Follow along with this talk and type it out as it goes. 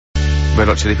Red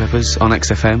Hot Chili Peppers on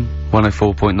XFM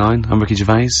 104.9. I'm Ricky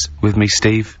Gervais, with me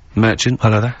Steve Merchant.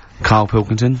 Hello there. Carl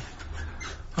Pilkington.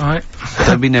 Alright.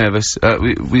 Don't be nervous.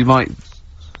 We might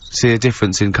see a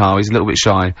difference in Carl. He's a little bit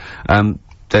shy.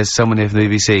 There's someone here from the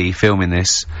BBC filming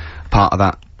this, part of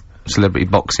that celebrity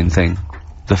boxing thing.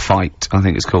 The Fight, I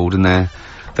think it's called, and they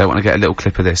want to get a little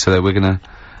clip of this, so we're gonna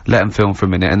let them film for a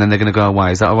minute, and then they're gonna go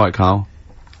away. Is that alright, Carl?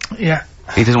 Yeah.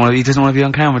 He doesn't want to be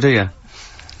on camera, do you?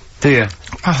 Do you?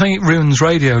 I think it ruins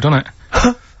radio, doesn't it? Do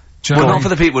you know Well, not for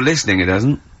the people listening, it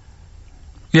doesn't.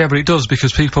 Yeah, but it does,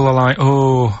 because people are like,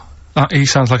 oh, he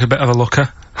sounds like a bit of a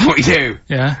looker. What, you?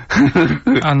 Yeah.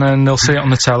 And then they'll see it on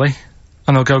the telly,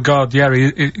 and they'll go, God, yeah,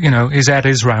 you know, his head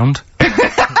is round.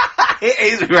 It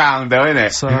is round, though, isn't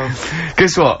it? So...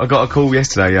 Guess what? I got a call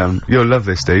yesterday, you'll love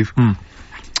this, Steve.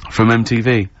 From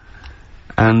MTV.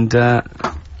 And,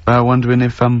 wondering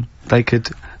if, they could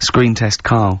screen test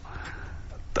Carl.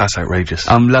 That's outrageous.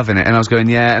 I'm loving it, and I was going,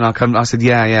 yeah, and I said,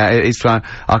 yeah, it's fine.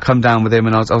 I'll come down with him,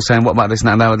 and I was saying, what about this and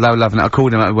that, and they were loving it. I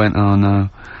called him up and went, oh no.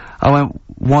 I went,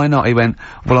 why not? He went,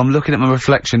 well, I'm looking at my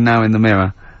reflection now in the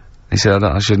mirror. He said,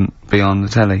 I shouldn't be on the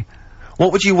telly.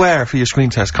 What would you wear for your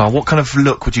screen test, Carl? What kind of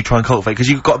look would you try and cultivate? Because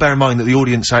you've got to bear in mind that the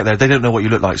audience out there, they don't know what you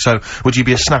look like. So, would you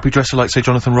be a snappy dresser like, say,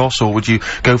 Jonathan Ross, or would you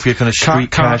go for your kind of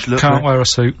street cash look? Can't wear a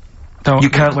suit. You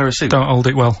can't wear a suit? Don't hold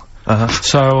it well.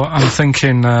 So, I'm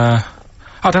thinking,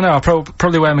 I don't know, I'll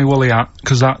probably wear my woolly hat,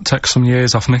 because that takes some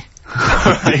years off me.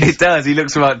 It does, he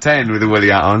looks about 10 with a woolly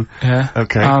hat on. Yeah.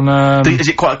 Okay. And, is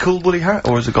it quite a cool woolly hat,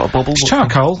 or has it got a bobble? It's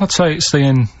charcoal, I'd say it's the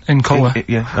in colour.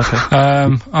 Yeah, okay.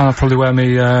 And I'll probably wear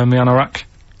me anorak.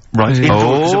 Right.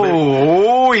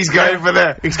 Oh, he's going for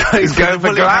the, he's going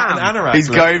for glam. He's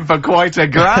going for quite a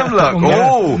glam look.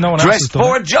 Well, no one dressed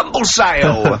for a jumble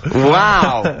sale.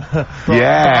 Wow.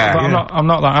 Yeah. But I'm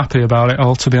not that happy about it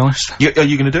all, to be honest. Are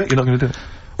you gonna do it? You're not gonna do it?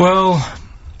 Well,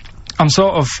 I'm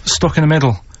sort of stuck in the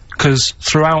middle, because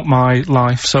throughout my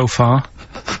life so far,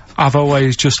 I've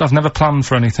never planned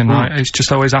for anything, right? It's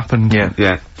just always happened.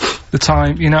 Yeah. The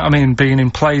time, you know what I mean, being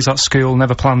in plays at school,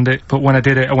 never planned it, but when I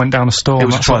did it, I went down a storm. It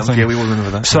was that sort of thing. Yeah, we all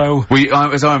remember that. So...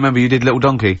 as I remember, you did Little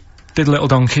Donkey. Did Little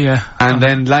Donkey, yeah. And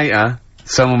then later,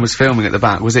 someone was filming at the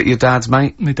back. Was it your dad's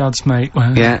mate? My dad's mate.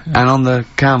 Well, yeah, and on the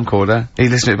camcorder, he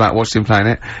listened to it back, watched him playing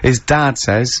it, his dad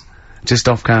says, just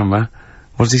off camera,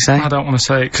 what does he say? I don't want to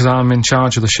say it, because I'm in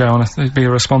charge of the show, and I'd be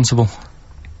irresponsible.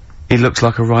 He looks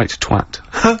like a right twat.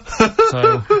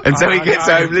 So he gets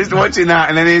home, watching that,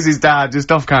 and then here's his dad just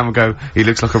off camera go, he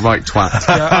looks like a right twat.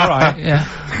 Yeah, alright, yeah.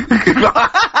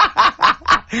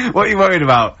 What are you worried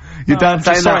about? Your dad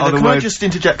saying that on the Can I just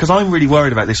interject, because I'm really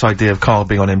worried about this idea of Carl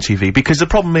being on MTV, because the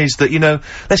problem is that, you know,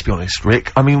 let's be honest,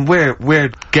 Rick, I mean,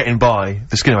 we're getting by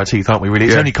the skin of our teeth, aren't we, really?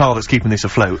 It's only Carl that's keeping this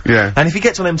afloat. Yeah. And if he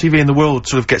gets on MTV and the world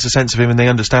sort of gets a sense of him and they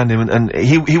understand him, and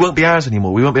he won't be ours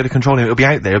anymore, we won't be able to control him, it'll be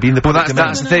out there, it'll be in the public domain.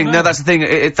 That's the thing, no, that's the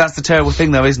thing, that's the terrible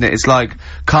thing though, isn't it? It's like,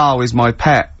 Carl is my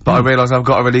pet, but I realise I've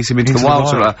got to release him into the wild,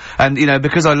 sort of, and, you know,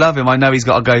 because I love him, I know he's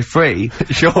got to go free.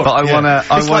 Sure. But I wanna,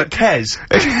 It's like Kez.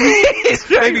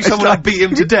 Maybe someone will beat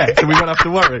him to death, and we won't have to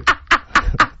worry.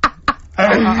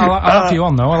 I'll have you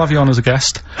on, though. I'll have you on as a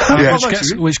guest.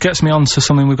 Which gets me on to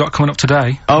something we've got coming up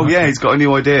today. Oh, yeah, he's got a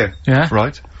new idea. Yeah.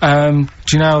 Right. Do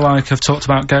you know, like, I've talked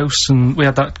about ghosts, and we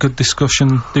had that good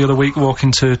discussion the other week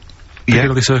walking to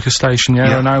Piccadilly Circus Station,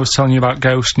 and I was telling you about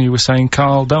ghosts, and you were saying,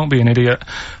 Carl, don't be an idiot,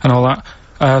 and all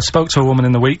that. Spoke to a woman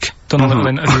in the week, done a little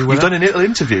interview with her. You've done a little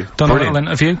interview? Done a little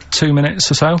interview, 2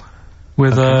 minutes or so.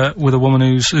 With a woman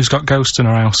who's got ghosts in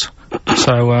her house.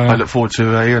 So, I look forward to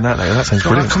hearing that later. That sounds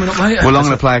brilliant. Coming up later. Well, I'm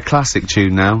gonna play a classic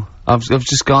tune now. I've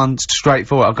just gone straight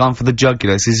for it. I've gone for the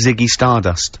jugular. This is Ziggy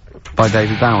Stardust by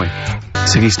David Bowie.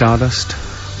 Ziggy Stardust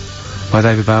by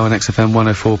David Bowie on XFM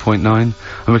 104.9.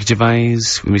 I'm Ricky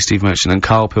Gervais, with me Steve Merchant and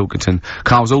Carl Pilkington.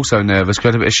 Carl was also nervous, 'cause you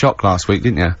had a bit of shock last week,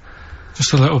 didn't you?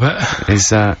 Just a little bit.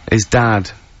 His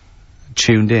dad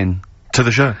tuned in. To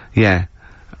the show? Yeah.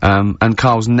 And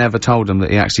Carl's never told him that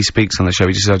he actually speaks on the show.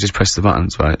 He just said, I just press the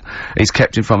buttons, right? He's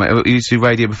kept him from it. You used to do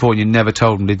radio before and you never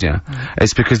told him, did you?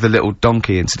 It's because of the little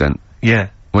donkey incident. Yeah.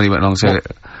 When he went along to it.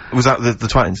 Was that the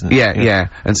twat incident? Yeah.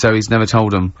 And so he's never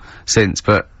told him since,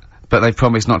 but they've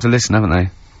promised not to listen, haven't they?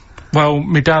 Well,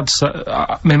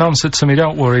 my mum said to me,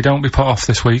 don't worry, don't be put off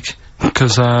this week,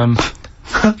 because,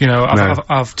 you know,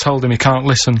 I've told him he can't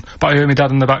listen, but I hear my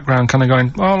dad in the background kinda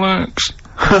going, bollocks.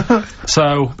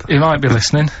 So, he might be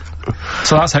listening.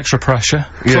 So that's extra pressure.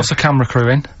 Plus a camera crew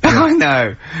in. I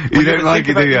know. You don't like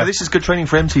it, do you? This is good training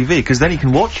for MTV, because then he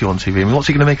can watch you on TV. I mean, what's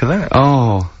he gonna make of that?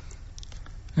 Oh.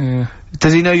 Yeah.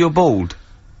 Does he know you're bald?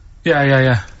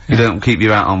 Yeah. You don't keep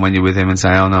your hat on when you're with him and say,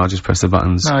 oh no, I'll just press the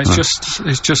buttons. No, it's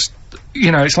just,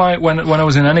 you know, it's like when I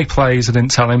was in any plays, I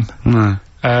didn't tell him. No.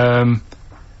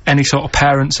 Any sort of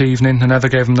parents' evening, I never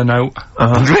gave him the note.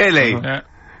 Really? Yeah.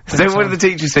 So what did the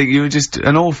teachers think? You were just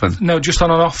an orphan? No, just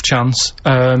on an off chance.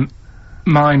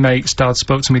 My mate's dad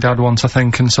spoke to me dad once, I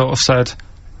think, and sort of said,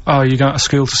 oh, you going to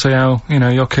school to see how, you know,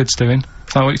 your kid's doing?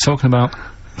 Is that what you're talking about?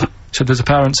 So there's a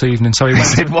parents' evening, so he went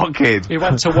said, what kid? He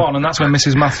went to one, and that's when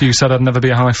Mrs. Matthews said I'd never be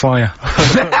a high flyer.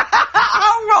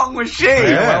 How wrong was she?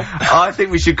 Yeah. Well, I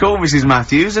think we should call Mrs.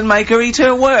 Matthews and make her eat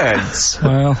her words.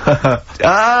 Well.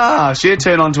 She'd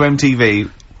turn on to MTV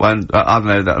when, I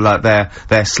don't know, like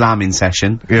their slamming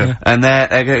session. Yeah. And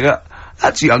they're go,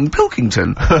 that's young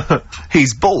Pilkington.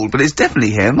 He's bald, but it's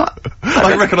definitely him.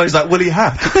 I recognise that woolly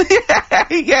hat.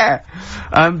 Yeah.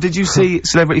 Did you see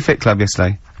Celebrity Fit Club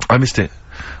yesterday? I missed it.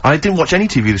 I didn't watch any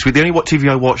TV this week. The only TV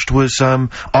I watched was,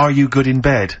 Are You Good in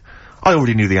Bed? I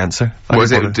already knew the answer. What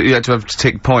was it? You had to have to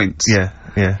tick points? Yeah,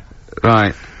 yeah.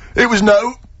 Right. It was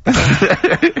no.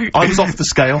 I was off the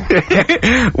scale.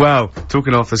 Well,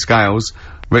 talking off the scales,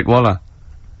 Rick Waller.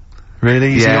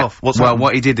 Really? Is he off? What's happened?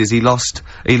 What he did is he lost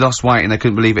weight and they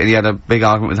couldn't believe it, and he had a big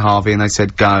argument with Harvey and they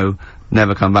said go,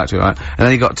 never come back to it, right? And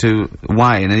then he got to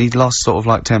weigh and he'd lost sort of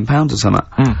like 10 pounds or something.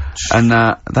 And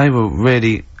they were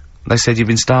really, they said, you've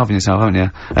been starving yourself, haven't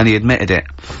you? And he admitted it.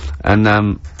 And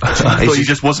I thought he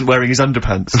just wasn't wearing his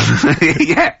underpants.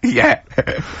 yeah.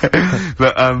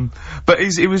 But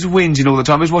he was whinging all the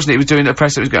time. He was watching it, he was doing a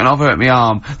press that was going, I've hurt my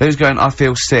arm. Then he was going, I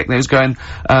feel sick. Then he was going,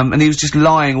 and he was just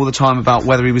lying all the time about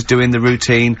whether he was doing the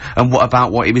routine and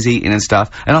what he was eating and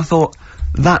stuff. And I thought,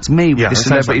 that's me with this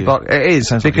celebrity box. It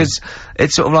is, because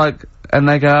it's sort of like, and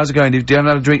they go, how's it going? Do you have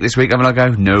a drink this week? And I go,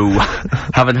 no.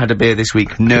 Haven't had a beer this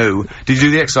week, no. Did you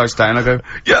do the exercise today? And I go,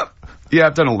 yep. Yeah,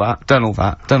 I've done all that.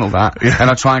 Yeah. And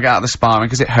I try and get out of the sparring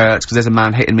because it hurts because there's a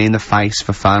man hitting me in the face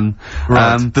for fun.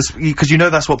 Right. Because you know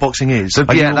that's what boxing is. So,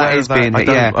 yeah, that is being hit,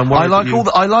 yeah.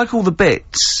 I like all the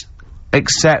bits,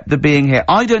 except the being hit.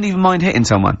 I don't even mind hitting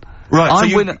someone. Right,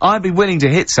 I'd be willing to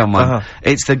hit someone.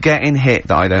 It's the getting hit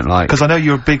that I don't like. Because I know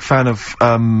you're a big fan of,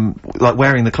 like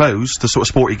wearing the clothes, the sort of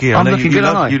sporty gear. I'm looking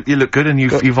good, you look good, and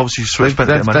you've obviously spent a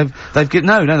bit of money. They gave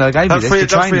me this for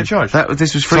training. Free of charge.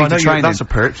 This was free to training. That's a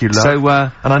perk you love. So,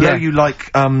 and I know you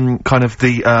like, kind of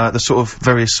the sort of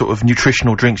various sort of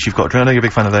nutritional drinks you've got to drink. I know you're a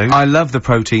big fan of those. I love the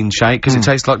protein shake, because it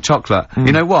tastes like chocolate.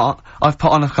 You know what? I've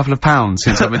put on a couple of pounds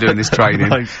since I've been doing this training.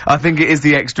 Nice. I think it is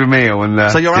the extra meal,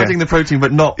 and, so you're adding the protein,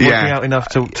 but not working out enough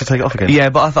to take it off again? Yeah,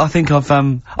 but I think I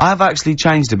have actually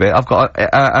changed a bit. I've got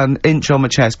an inch on my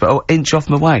chest, but an inch off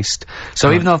my waist.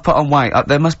 So even though I've put on weight,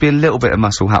 there must be a little bit of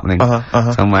muscle happening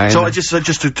somewhere. So just to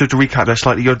recap there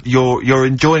slightly, you're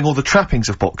enjoying all the trappings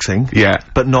of boxing. Yeah.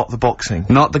 But not the boxing.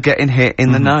 Not the getting hit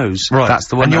in the nose. Right. That's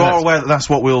the one. And you are aware that that's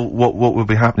what will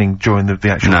be happening during the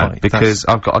actual fight? No, because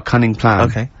I've got a cunning plan.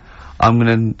 Okay. I'm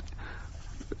gonna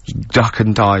duck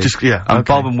and dive. And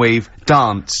bob and weave,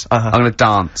 dance. I'm gonna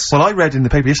dance. Well, I read in the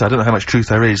paper yesterday, I don't know how much truth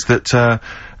there is, that,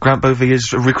 Grant Bovey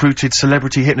has recruited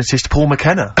celebrity hypnotist Paul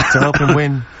McKenna to help him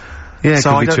win. Yeah,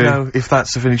 so I don't know if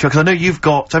that's of any truth, because I know you've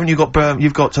got Spit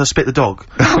the Dog.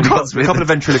 You've got a couple of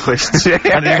ventriloquists and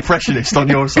an impressionist on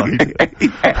your side.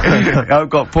 I've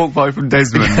got Pork Pie from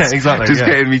Desmond. Yeah, exactly. Just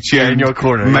getting me tuned in your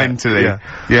corner. Mentally.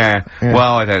 Yeah.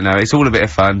 Well, I don't know. It's all a bit of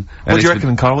fun. What do you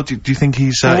reckon, Carl? Do you think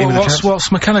he's,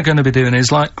 what's McKenna gonna be doing?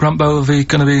 Is like Grant Bovey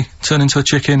gonna be turned into a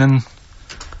chicken and...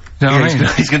 You know what I mean?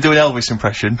 He's gonna do an Elvis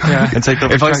impression. And take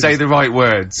off if I say the right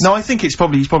words. No, I think he's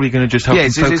probably gonna just help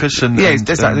him focus and... I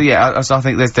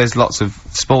think there's lots of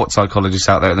sports psychologists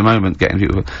out there at the moment getting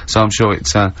people, so I'm sure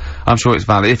it's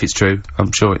valid. If it's true,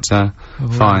 I'm sure it's,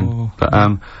 fine.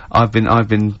 But, I've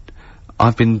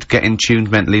been getting tuned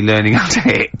mentally, learning how to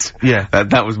hit. Yeah.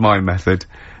 That was my method.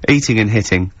 Eating and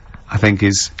hitting, I think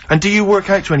is... And do you work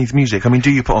out to any music? I mean,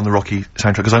 do you put on the Rocky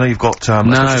soundtrack? Because I know you've got,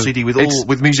 a CD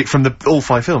with music from all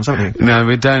 5 films, haven't you? No,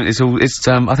 we don't. I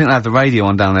think they have the radio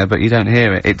on down there, but you don't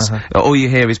hear it. It's, all you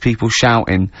hear is people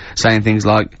shouting, saying things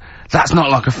like, that's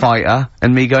not like a fighter,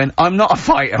 and me going, I'm not a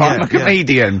fighter, I'm a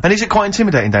comedian. And is it quite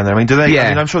intimidating down there? I mean, do they, I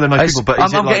mean, I'm sure they're nice people, but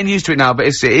I'm getting used to it now, but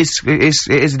it is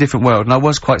a different world, and I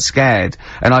was quite scared,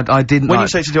 and I didn't When you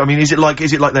say I mean, is it like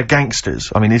they're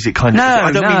gangsters? I mean, is it kind of... No,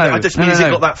 I just mean, has it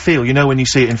got that feel? You know, when you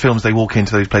see it in films, they walk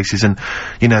into those places and,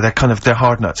 you know, they're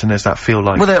hard nuts, and there's that feel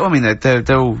like... Well, they're all,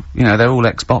 you know, they're all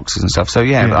ex-boxers and stuff, so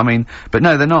yeah, but I mean, but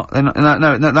no, they're not,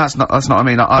 no, that's not what I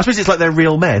mean. I suppose it's like they're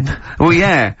real men. Well,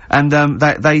 yeah, and,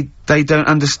 they they don't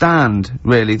understand,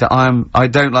 really, that I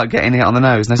don't like getting hit on the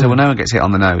nose. And they say, well, no one gets hit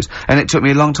on the nose. And it took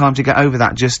me a long time to get over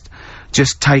that, just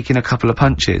taking a couple of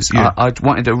punches. Yeah. I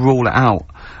wanted to rule it out.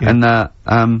 Yeah.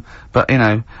 And, but, you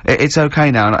know, it's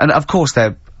okay now. And of course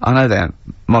I know they're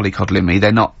mollycoddling me.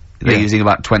 They're not, they're using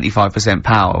about 25%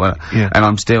 power, and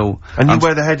I'm still... And you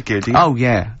wear the headgear, do you? Oh,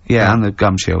 yeah, and the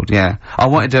gum shield, yeah. I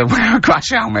wanted to wear a crash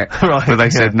helmet, right, but they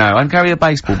said no. And carry a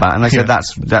baseball bat, and they said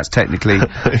that's technically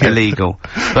illegal.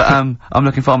 But, I'm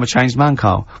looking for, I'm a changed man,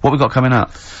 Carl. What we got coming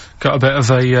up? Got a bit of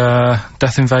a,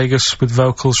 Death in Vegas with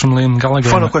vocals from Liam Gallagher.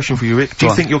 Final question for you, Rick. Do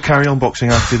you think you'll carry on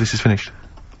boxing after this is finished?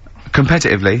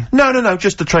 Competitively? No,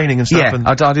 just the training and stuff. Yeah,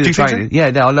 I do the training. So?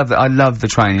 Yeah, no, I love the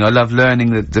training. I love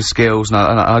learning the skills, and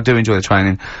I do enjoy the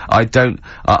training. I don't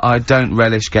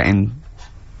relish getting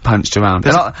punched around.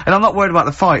 And I'm not worried about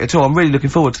the fight at all. I'm really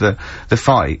looking forward to the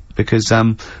fight, because,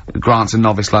 Grant's a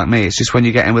novice like me. It's just when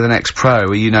you get in with an ex-pro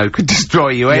who, you know, could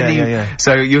destroy you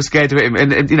so you're scared to hit him.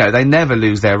 And, you know, they never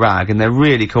lose their rag, and they're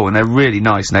really cool, and they're really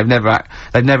nice, and they've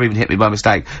never even hit me by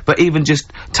mistake. But even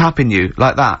just tapping you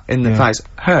like that in the face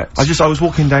hurts. I was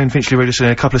walking down Finchley Road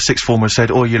and a couple of sixth formers said,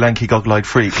 "Oh, you lanky goggle-eyed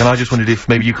freak," and I just wondered if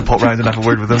maybe you could pop round and have a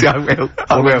word with them. I will.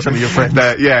 I will. Some of your friends.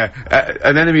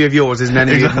 An enemy of yours is an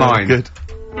enemy of mine. Good.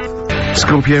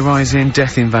 Scorpio Rising,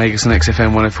 Death in Vegas on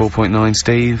XFM 104.9,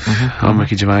 Steve. I'm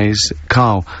Ricky Gervais.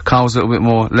 Carl's a little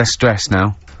bit less stressed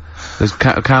now. There's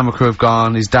camera crew have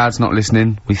gone, his dad's not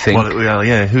listening, we think. Well,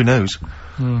 yeah, who knows?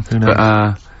 Who knows?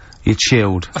 But, you're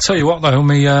chilled. I tell you what though,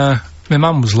 my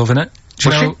mum was loving it. Do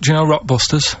you know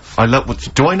Rockbusters?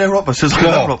 Do I know Rockbusters? I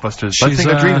love Rockbusters. I think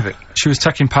I dream of it. She was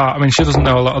taking part. I mean, she doesn't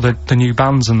know a lot of the new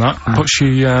bands and that, but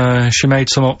she made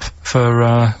some up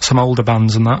for some older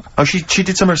bands and that. Oh, she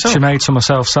did some herself? She made some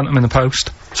herself, sent them in the post.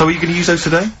 So are you going to use those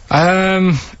today?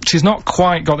 She's not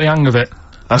quite got the hang of it.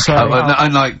 Okay. So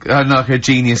unlike her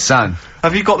genius son.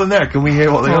 Have you got them there? Can we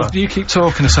hear what they are? You keep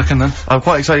talking a second then. I'm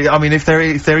quite excited. I mean, if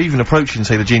they're even approaching,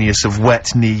 say, the genius of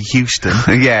Wet Knee Houston.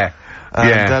 Yeah.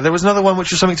 There was another one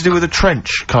which was something to do with a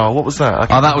trench, Carl. What was that?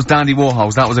 That was Dandy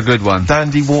Warhol's. That was a good one.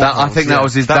 Dandy Warhol's. I think that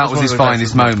was his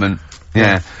finest moment.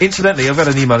 Yeah. Incidentally, I've got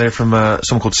an email here from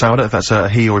someone called Sauda, if that's a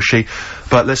he or a she,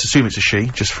 but let's assume it's a she,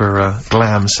 just for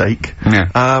glam's sake.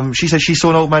 Yeah. She says she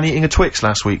saw an old man eating a Twix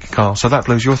last week, Carl, so that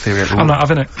blows your theory out the I'm not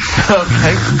having it.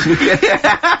 Okay.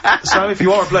 So if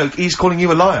you are a bloke, he's calling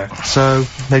you a liar, so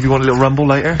maybe you want a little rumble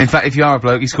later? In fact, if you are a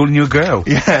bloke, he's calling you a girl.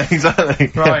 Yeah, exactly.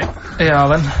 Right.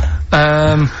 Yeah,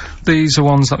 then. These are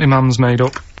ones that my mum's made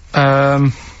up.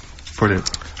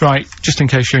 Brilliant. Right, just in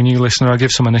case you're a new listener, I'll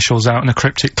give some initials out and a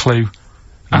cryptic clue.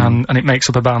 And it makes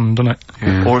up a band, doesn't it?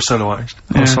 Yeah. Or a solo artist.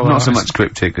 Yeah, not so much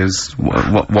cryptic as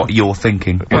what you're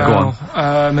thinking. Well, go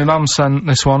on. My mum sent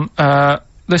this one.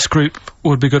 This group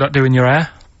would be good at doing your hair.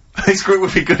 This group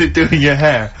would be good at doing your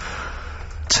hair.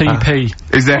 TP.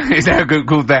 Is there a group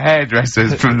called the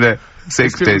Hairdressers from the 60s?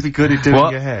 This group would be good at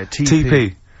doing your hair.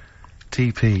 TP.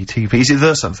 Is it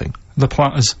the something? The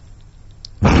Platters.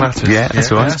 The Platters. Yeah,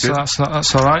 that's alright. So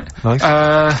that's alright. Nice.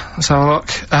 Let's have a look.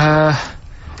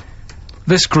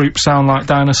 This group sound like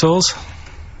dinosaurs.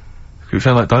 Group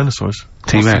sound like dinosaurs?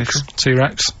 T-Rex.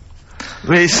 T-Rex.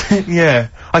 Yeah.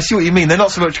 I see what you mean. They're not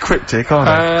so much cryptic, are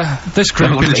they? This group...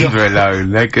 Don't leave her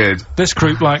alone. They're good. This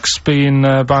group likes being,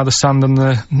 by the sand and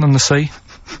the sea.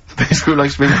 This group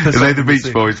likes being by the sand and the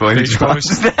Beach Boys, Beach Boys.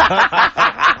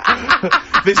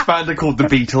 This band are called the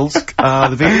Beatles.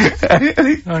 The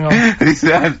Beatles. Hang on.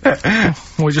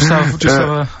 We just have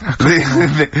a...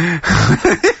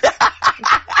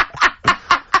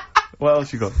 What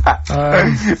else you got?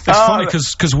 It's funny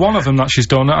because one of them that she's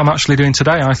done, I'm actually doing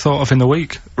today. I thought of in the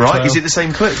week. Right? So is it the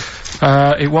same clip?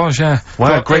 It was, yeah. Wow,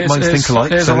 but great minds think alike.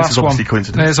 Here's So the this last is obviously one.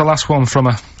 coincidence. Here's the last one from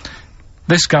her.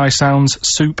 This guy sounds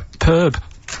superb.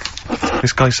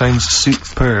 This guy sounds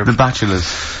superb. The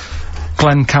Bachelors.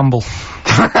 Glenn Campbell.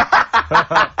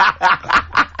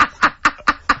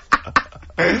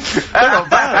 Not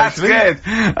bad, That's good.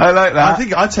 I like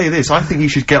that. I'd tell you this, I think you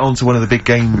should get onto one of the big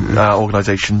game,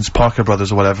 organisations, Parker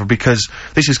Brothers or whatever, because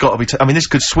this has got to be, I mean, this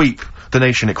could sweep the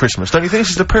nation at Christmas. Don't you think this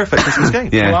is the perfect Christmas game?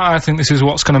 Yeah. Well, I think this is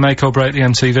what's gonna make or break the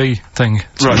MTV thing.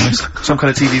 Right. Some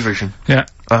kind of TV version. Yeah.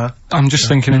 I'm just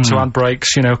thinking into ad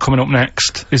breaks, you know, coming up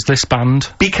next is this band.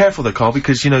 Be careful though, Carl,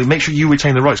 because, you know, make sure you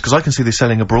retain the rights, because I can see this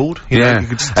selling abroad. You know, you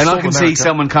could and I can see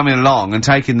someone coming along and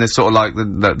taking the sort of like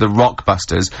the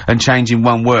Rockbusters and changing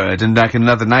one word and making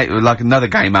another like another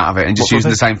game out of it and just using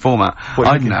the same format.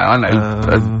 I don't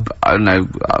know.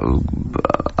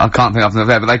 I can't think of them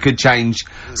there, but they could change.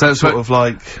 So sort of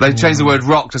like... They've changed the word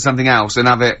rock to something else and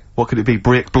have it... What could it be?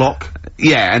 Brick? Block?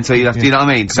 Yeah, and so you have to, you know what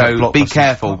I mean? So, be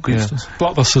careful.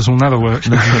 Blockbusters will never work.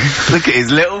 Look at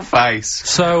his little face.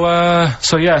 So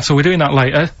we're doing that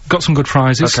later. Got some good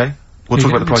prizes. Okay. We'll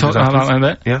talk about the prizes after. A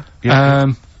bit. Yeah.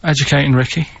 Educating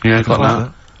Ricky. Yeah, got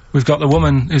that. We've got the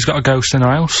woman who's got a ghost in her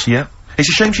house. Yeah. It's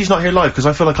a shame she's not here live, because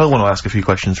I feel like I want to ask a few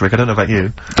questions, Rick. I don't know about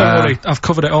you. Don't worry, I've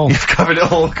covered it all. You've covered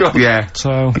it all, God. Yeah.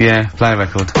 So... Yeah, play a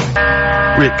record.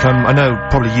 Rick, I know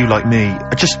probably you, like me,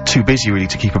 are just too busy really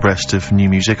to keep abreast of new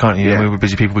music, aren't you? Yeah. I mean, we're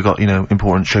busy people, we've got, you know,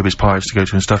 important showbiz parties to go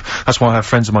to and stuff. That's why I have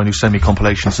friends of mine who send me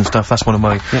compilations and stuff. That's one of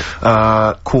my,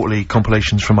 quarterly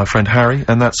compilations from my friend Harry,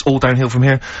 and that's All Downhill From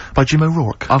Here by Jim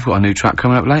O'Rourke. I've got a new track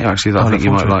coming up later, actually, that I think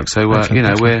you might like. So, you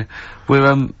know,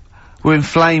 we're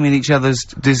inflaming each other's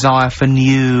desire for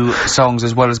new songs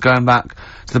as well as going back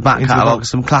to the back catalogue of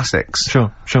some classics.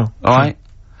 Sure. Alright?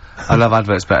 I love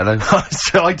adverts better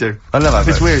though. I do. I love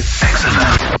adverts. It's weird.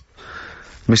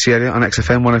 Missy Elliott on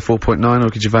XFM 104.9,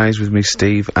 Ricky Gervais with me,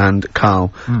 Steve and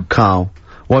Carl. Carl,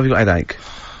 why have you got a headache?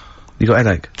 You got a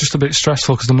headache? Just a bit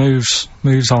stressful because the moves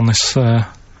on this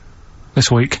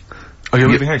week. Oh, you're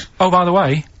leaving house? Oh, by the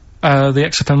way, the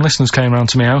XFM listeners came round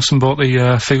to my house and bought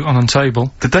the futon and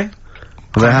table. Did they?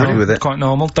 Well, they're happy with it. Quite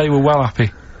normal. They were well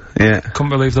happy. Yeah.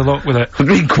 Couldn't believe the luck with it. What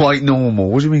do you mean quite normal?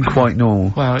 What do you mean quite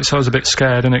normal? Well, it's always a bit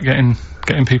scared, isn't it, getting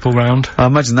people round. I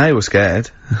imagine they were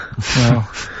scared. Well.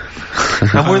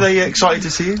 And were they excited to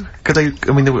see you? Could they,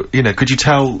 I mean, they were, you know, could you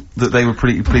tell that they were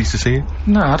pretty pleased to see you?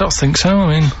 No, I don't think so,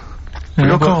 I mean...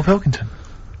 You're Carl Pilkington.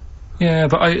 Yeah,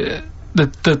 but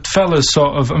the fellas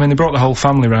sort of, I mean, they brought the whole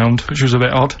family round, which was a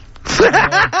bit odd.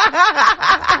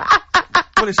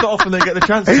 Well, it's not often they get the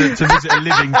chance to visit a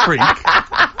living freak.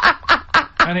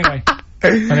 Anyway,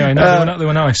 no, they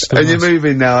were nice. And you're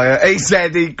moving now, yeah? He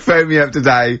said he phoned me up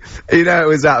today. You know, it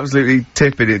was absolutely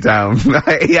tipping it down.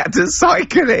 Right? He had to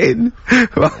cycle in.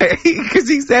 Right? Because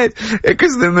he said,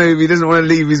 because of the move, he doesn't want to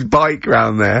leave his bike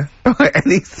round there. Right?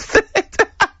 And he said,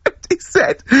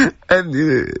 and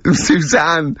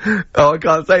Suzanne, oh, I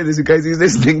can't say this in case he's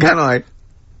listening, can I?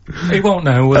 He won't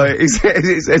know, will he? He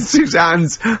said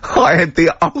Suzanne's hired the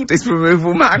oldest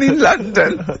removal man in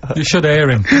London. You should hear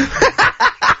him.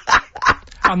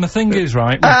 And the thing is,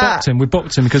 right, we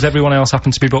booked him because everyone else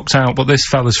happened to be booked out, but this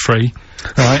fella's free,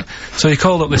 right? So he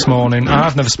called up this morning,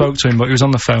 I've never spoke to him, but he was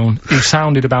on the phone. He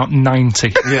sounded about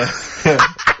 90. Yeah.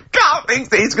 Can't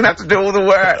think that he's gonna have to do all the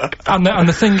work. And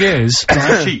the thing is,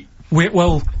 right, cheap.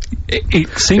 It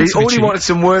seems to be all he cheap. wanted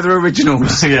some Werther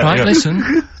originals. Yeah, right,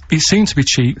 listen, it seemed to be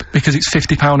cheap because it's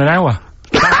 £50 an hour.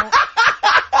 But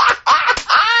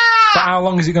how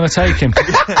long is it gonna take him?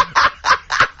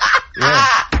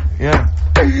 Yeah.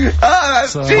 Oh,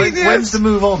 that's genius. When's the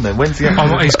move on then? When's the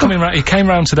he's coming round. He came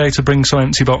round today to bring some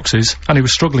empty boxes, and he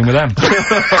was struggling with them.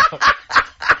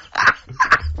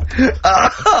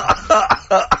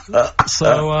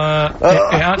 So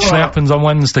it actually happens on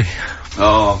Wednesday.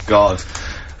 Oh God.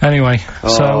 Anyway,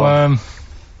 so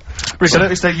Rick, I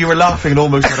noticed that you were laughing and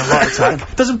almost had a heart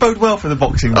attack. Doesn't bode well for the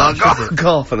boxing match, does it?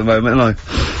 Cough at the moment, and I've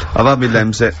had my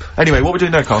Lemsip. Anyway, what we're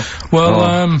doing now, Carl?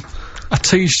 Well, I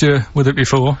teased you with it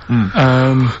before.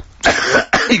 You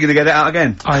gonna get it out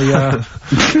again? I'm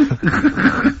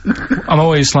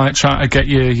always like trying to get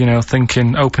you, you know,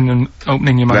 thinking, opening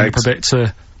your mind up a bit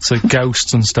to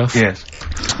ghosts and stuff. Yes.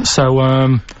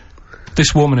 So,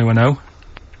 this woman who I know,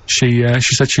 she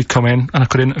said she'd come in and I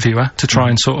could interview her to try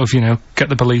and sort of, you know, get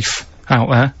the belief out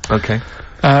there. Okay.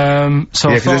 So yeah,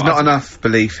 because there's not enough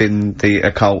belief in the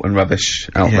occult and rubbish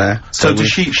out there. So does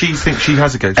she think she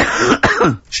has a ghost?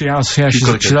 She has, yeah, she's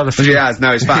had a few. She has,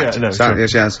 no, it's fact. Yeah, no, yeah,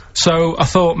 she has. So, I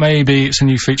thought maybe it's a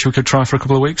new feature we could try for a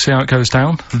couple of weeks, see how it goes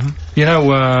down. You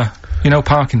know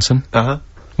Parkinson? Uh-huh.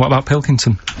 What about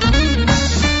Pilkington?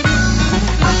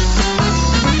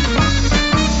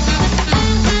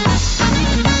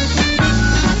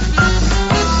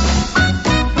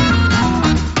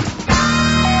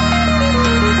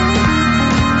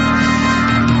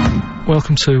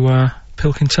 Welcome to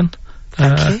Pilkington.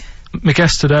 Thank you. My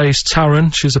guest today is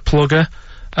Taryn. She's a plugger.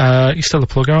 You're still a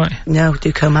plugger, right? No,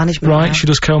 do co-management. Right, now. she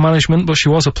does co-management, but she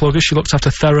was a plugger. She looked after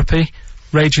Therapy,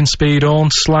 Raging Speed On,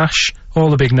 Slash, all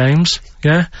the big names,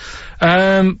 yeah?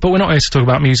 But we're not here to talk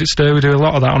about music today. We do a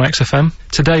lot of that on XFM.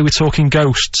 Today we're talking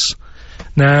ghosts.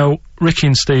 Now, Ricky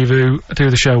and Steve, who I do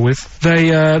the show with,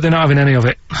 they're not having any of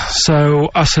it. So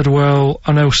I said, well,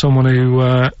 I know someone who,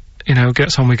 you know,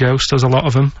 gets on with ghosts. There's a lot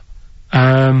of them.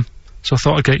 So I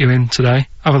thought I'd get you in today,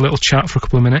 have a little chat for a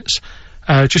couple of minutes,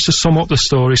 just to sum up the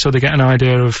story so they get an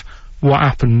idea of what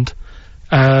happened.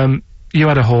 You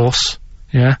had a horse,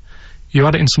 yeah? You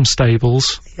had it in some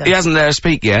stables. Yes. He hasn't let her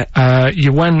speak yet.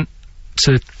 You went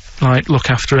to, like, look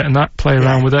after it and that, play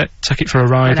around with it, take it for a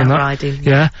ride and that. Riding.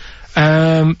 Yeah.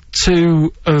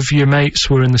 2 of your mates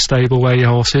were in the stable where your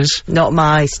horse is. Not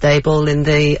my stable, in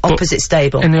the opposite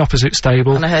stable. In the opposite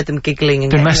stable. And I heard them giggling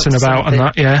and They're getting messing up to about and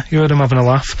something. that, yeah. You heard them having a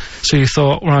laugh. So you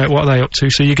thought, right, what are they up to?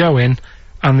 So you go in,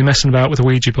 and they're messing about with a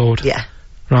Ouija board. Yeah.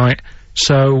 Right.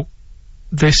 So,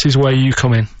 this is where you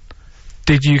come in.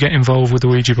 Did you get involved with the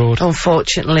Ouija board?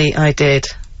 Unfortunately, I did.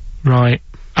 Right.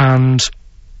 And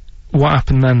what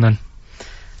happened then?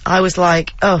 I was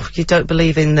like, oh, you don't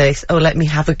believe in this. Oh, let me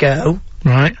have a go.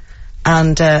 Right.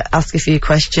 And, ask a few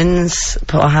questions,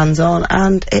 put our hands on,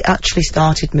 and it actually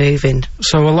started moving.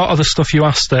 So a lot of the stuff you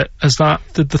asked it,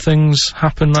 did the things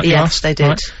happen that you Yes, asked? they did.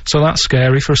 Right? So that's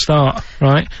scary for a start,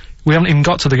 right? We haven't even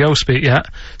got to the ghost bit yet.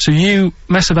 So you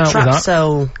mess about with Trap that.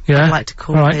 soul, Yeah. I like to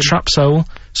call Right, him. trap soul.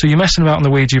 So you're messing about on the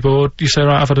Ouija board. You say,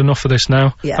 right, I've had enough of this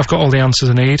now. Yeah. I've got all the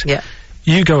answers I need. Yeah.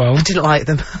 You go home. I didn't like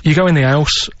them. You go in the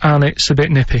house, and it's a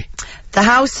bit nippy.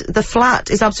 The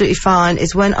flat is absolutely fine.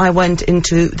 It's when I went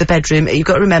into the bedroom. You've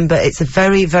got to remember, it's a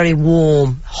very, very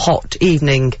warm, hot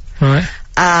evening. Right.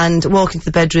 And walk into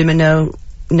the bedroom and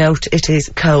note it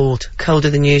is cold. Colder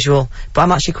than usual. But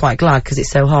I'm actually quite glad because it's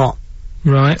so hot.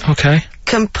 Right, okay.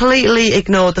 Completely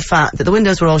ignored the fact that the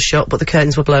windows were all shut but the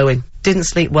curtains were blowing. Didn't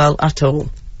sleep well at all.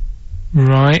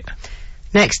 Right.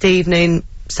 Next evening,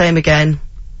 same again.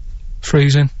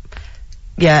 Freezing.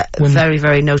 Yeah, Wind. very,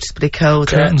 very noticeably cold.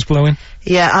 Curtains blowing.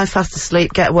 Yeah, I'm fast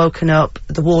asleep, get woken up,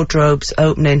 the wardrobe's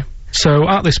opening. So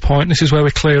at this point, this is where we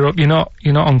clear up. You're not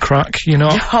on crack. You're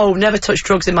not. Oh, never touched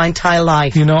drugs in my entire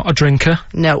life. You're not a drinker.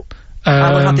 No.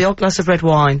 I will have the odd glass of red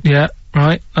wine. Yeah.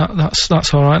 Right.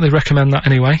 That's all right. They recommend that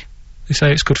anyway. They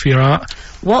say it's good for your heart.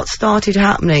 What started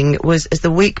happening was, as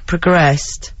the week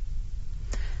progressed,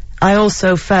 I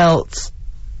also felt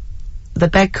the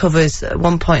bed covers at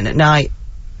one point at night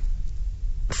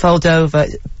fold over,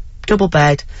 double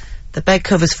bed, the bed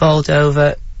covers fold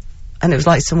over, and it was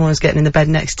like someone was getting in the bed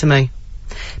next to me.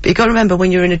 But you've got to remember,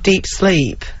 when you're in a deep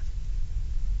sleep,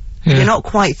 Yeah. you're not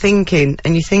quite thinking,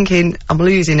 and you're thinking, I'm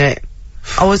losing it.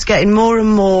 I was getting more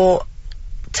and more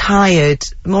tired,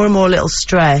 more and more a little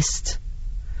stressed.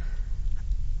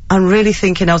 I'm really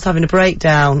thinking I was having a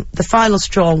breakdown. The final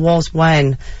straw was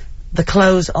when the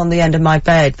clothes on the end of my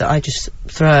bed that I just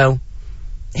throw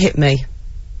hit me.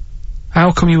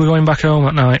 How come you were going back home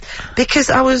at night? Because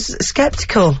I was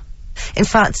sceptical. In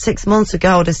fact, 6 months ago,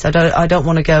 I would have said, I don't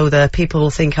want to go there. People will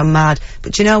think I'm mad.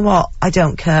 But you know what? I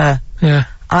don't care. Yeah.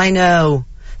 I know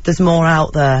there's more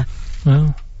out there.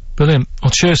 Well, brilliant.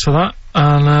 Well, cheers for that,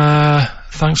 and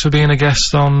thanks for being a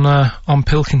guest on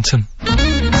Pilkington.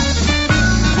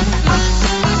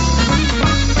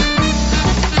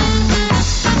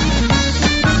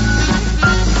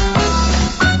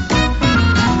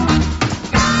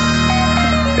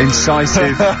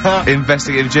 Incisive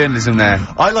investigative journalism there.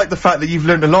 I like the fact that you've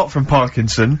learned a lot from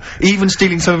Parkinson, even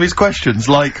stealing some of his questions,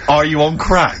 like, are you on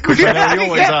crack? Which I know he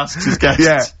always asks his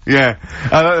guests. Yeah.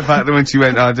 I like the fact that when she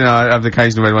went, I don't know, I have the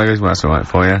occasional red wine, goes, well, that's alright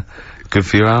for you. Good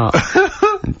for your heart.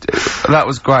 That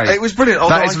was great. It was brilliant.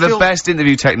 That is the best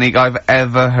interview technique I've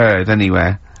ever heard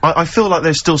anywhere. I feel like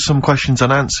there's still some questions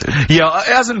unanswered. Yeah, it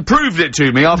hasn't proved it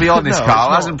to me, I'll be honest, No, Carl.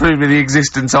 It it's hasn't proved me the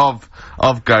existence of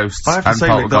ghosts I have to and say,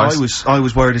 Rick, that poltergeists. I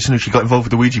was worried as soon as she got involved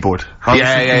with the Ouija board.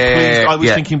 I was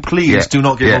thinking, please do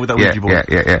not get involved with that Ouija board.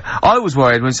 Yeah. I was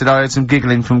worried when she said I heard some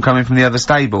giggling coming from the other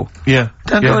stable. Yeah.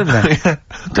 Don't go over there.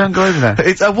 Don't go over there.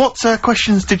 It's, what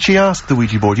questions did she ask the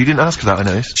Ouija board? You didn't ask her that, I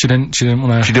noticed. She didn't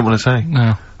want She didn't want to say.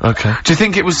 No. Okay. Do you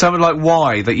think it was something like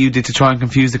why that you did to try and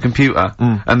confuse the computer,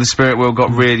 and the spirit world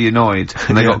got really annoyed,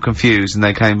 and they got confused, and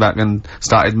they came back and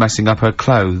started messing up her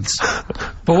clothes?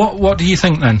 But what do you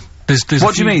think then? There's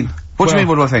What do you mean? What do you mean,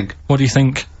 what do I think? What do you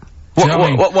think? What I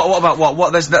mean? about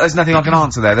what? There's nothing I can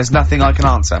answer there. There's nothing I can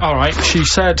answer. Alright, she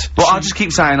said... Well, I'll just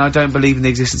keep saying I don't believe in the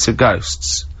existence of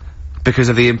ghosts, because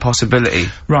of the impossibility.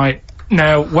 Right.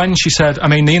 Now, when she said... I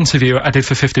mean, the interview I did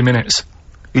for 50 minutes.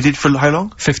 You did for how long?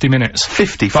 50 minutes.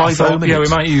 50? But I 50 thought, minutes? yeah, we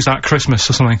might use that at Christmas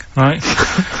or something, right?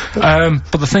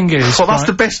 But the thing is... Well, that's right,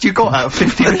 the best you got out of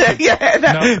 50 minutes.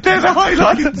 They're the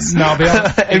highlights. No, I'll be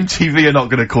honest, MTV are not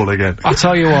going to call again. I'll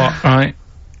tell you what, right?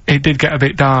 It did get a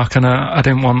bit dark, and I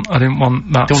didn't want that Don't sort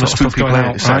want of to stuff spook people going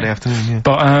out out, Saturday right? afternoon, yeah.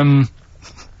 But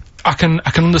I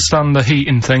can understand the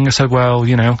heating thing. I said, well,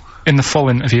 you know, in the full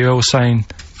interview, I was saying,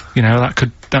 you know,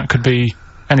 that could be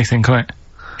anything, couldn't it?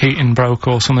 Heating broke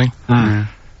or something.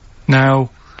 Now,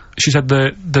 she said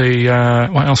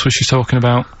what else was she talking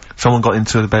about? Someone got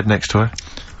into the bed next to her.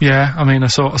 Yeah, I mean, I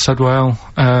sort of said, well,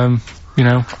 you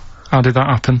know, how did that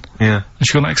happen? Yeah. And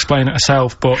she couldn't explain it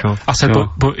herself, but Sure. I said,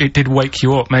 but it did wake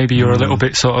you up. Maybe you're a little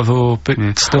bit sort of,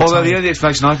 still Although tired. the only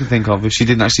explanation I can think of, if she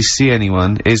didn't actually see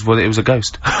anyone, is well, it was a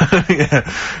ghost. Yeah,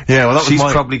 well, that was She's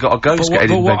probably got a ghost But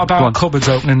getting in what bed. Go about on. cupboards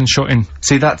opening and shutting?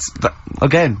 See,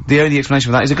 again, the only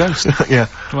explanation for that is a ghost. Yeah.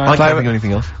 Well, I can't think of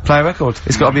anything else. Play a record.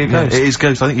 It's got to be a Yeah, ghost. it is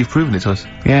ghost. I think you've proven it to us.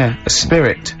 Yeah, a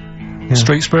spirit.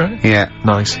 Street spirit? Yeah.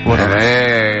 Nice. What else?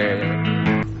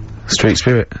 Street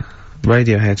Spirit.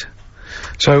 Radiohead.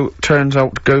 So, turns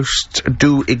out ghosts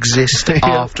do exist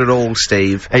after all,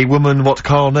 Steve. A woman what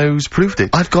Carl knows proved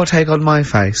it. I've got egg on my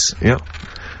face. Yep.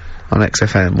 On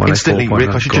XFM 104.9. Instantly, Rick,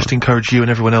 I should just encourage you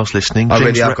and everyone else listening. I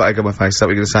really have got egg on my face, is that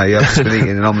what you're going to say? Yeah, I've just been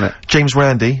eating an omelette. James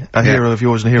Randi, a hero of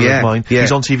yours and a hero of mine. Yeah.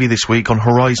 He's on TV this week on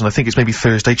Horizon. I think it's maybe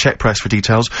Thursday. Check press for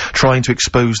details. Trying to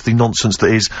expose the nonsense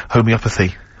that is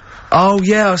homeopathy. Oh,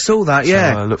 yeah, I saw that,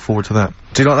 yeah. So, I look forward to that.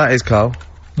 Do you know what that is, Carl?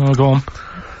 Oh, go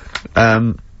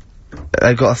on.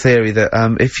 They've got a theory that,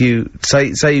 if you,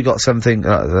 say you got something,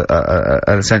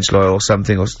 an essential oil or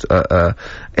something, or,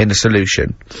 in a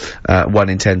solution, 1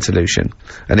 in 10 solution,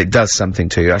 and it does something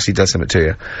to you, actually does something to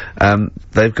you,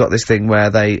 they've got this thing where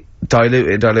they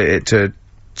dilute it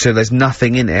to there's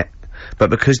nothing in it, but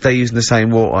because they're using the same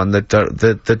water, and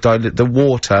the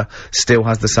water still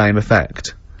has the same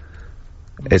effect.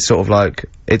 It's sort of like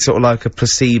a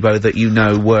placebo that you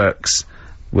know works.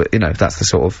 You know, that's the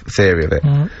sort of theory of it.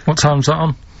 What time's that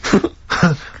on?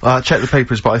 Check the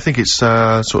papers, but I think it's,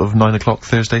 sort of 9 o'clock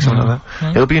Thursday, something like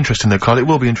that. It'll be interesting though, Carl. It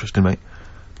will be interesting, mate.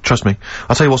 Trust me.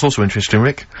 I'll tell you what's also interesting,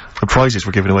 Rick. The prizes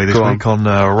we're giving away this week on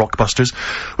Rockbusters.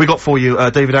 We got for you,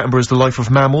 David Attenborough's The Life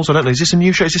of Mammals. I don't know, is this a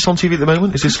new show? Is this on TV at the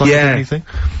moment? Is this like a new thing?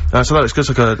 So that looks good,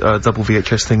 like a double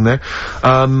VHS thing there.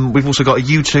 We've also got a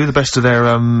U2, the best of their,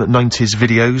 90s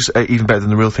videos, even better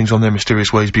than the real things on there.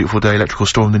 Mysterious Ways, Beautiful Day, Electrical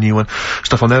Storm, the new one.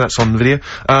 Stuff on there, that's on the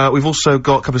video. We've also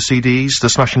got a couple of CDs, The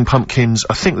Smashing Pumpkins.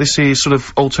 I think this is sort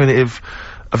of alternative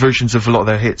versions of a lot of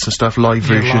their hits and stuff, live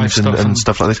versions and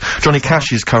stuff like this. Johnny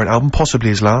Cash's current album, possibly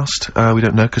his last. We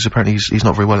don't know, because apparently he's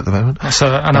not very well at the moment. That's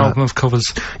an album of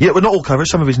covers. Yeah, well, not all covers,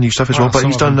 some of his new stuff as well, but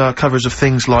he's done covers of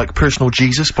things like Personal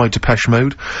Jesus by Depeche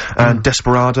Mode, and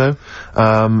Desperado,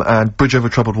 and Bridge Over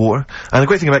Troubled Water. And the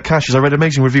great thing about Cash is I read an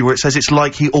amazing review where it says it's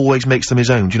like he always makes them his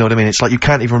own, do you know what I mean? It's like you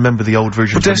can't even remember the old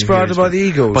versions. Desperado by the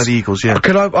Eagles? By the Eagles, yeah.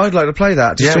 I'd like to play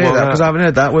that, just to hear that, because I haven't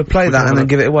heard that. We'll play that and then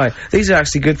give it away. These are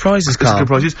actually good prizes, Carl. Good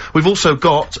prizes. We've also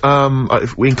got,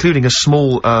 including a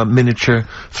small, miniature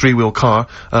 3-wheel car,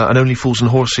 an Only Fools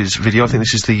and Horses video. I think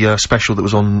this is the, special that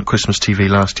was on Christmas TV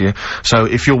last year. So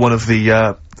if you're one of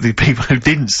the people who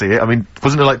didn't see it, I mean,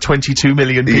 wasn't there like 22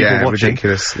 million people watching?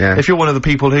 Ridiculous, yeah. If you're one of the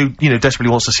people who, you know, desperately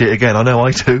wants to see it again, I know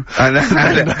I do.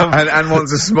 And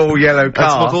wants a small yellow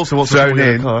car. And also wants a small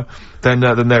yellow car. Then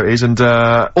there it is. And,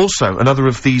 also, another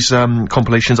of these,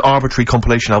 compilations, arbitrary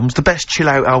compilation albums, the best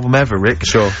chill-out album ever, Rick.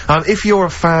 Sure. If you're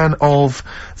a fan of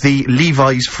the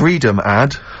Levi's Freedom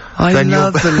ad, I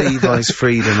love the Levi's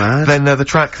Freedom ad. Then, the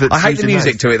track that's I hate the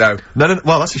music to it, though. No,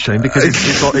 well, that's a shame, because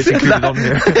it's included on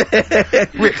here.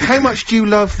 Rick, how much do you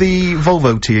love the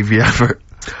Volvo TV advert?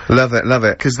 Love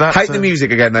it. 'Cause that's, hate the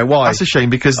music again, though, why? That's a shame,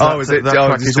 because that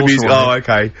track is the also music. on Oh, here.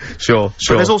 okay. Sure.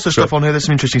 But there's also stuff on here, there's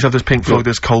some interesting stuff, there's Pink Floyd,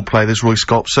 there's Coldplay, there's Roy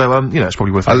Scott, so, you know, it's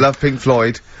probably worth it. I love Pink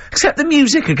Floyd. Except the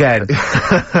music again. So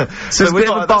it's a bit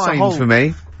of a bind for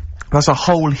me. That's a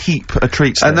whole heap of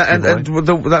treats. And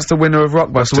that's the winner of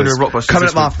Rockbusters. That's the winner of Rockbusters. Coming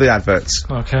up after the adverts.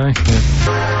 Okay.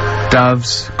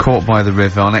 Doves, Caught by the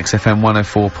River on XFM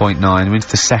 104.9. We're into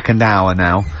the second hour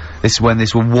now. This is when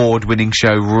this award-winning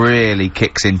show really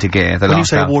kicks into gear. When you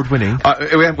say award-winning?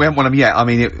 We haven't won them yet. I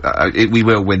mean, we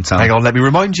will win some. Hang on, let me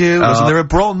remind you, wasn't there a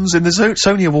bronze in the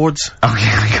Sony Awards? Oh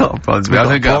yeah, we got a bronze. I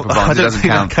don't go up for bronze, it doesn't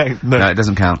count. No, it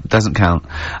doesn't count. Doesn't count.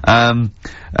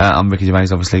 I'm Ricky Gervais,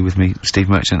 obviously, with me, Steve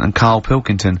Merchant, and Carl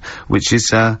Pilkington, which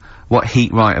is, what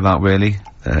Heat write about, really.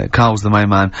 Carl's the main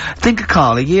man. Think of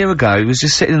Carl, a year ago, he was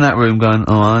just sitting in that room going,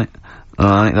 alright,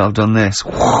 I've done this.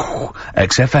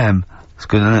 XFM. It's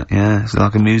good, isn't it? Yeah, it's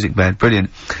like a music bed. Brilliant.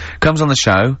 Comes on the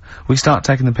show, we start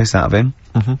taking the piss out of him.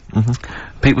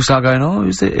 People start going, oh,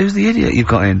 who's the idiot you've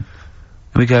got in?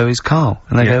 And we go, it's Carl.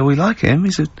 And they go, we like him,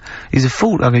 he's a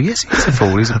fool. I go, yes, he's a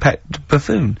fool, he's a pet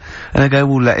buffoon. And they go,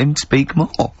 well, let him speak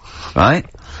more. Right?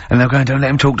 And they're going, don't let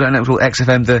him talk,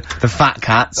 XFM, the fat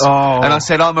cats. Oh. And I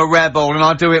said, I'm a rebel and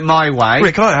I do it my way.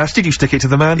 Rick, can I ask, did you stick it to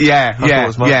the man? Yeah.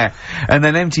 And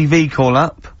then MTV call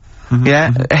up.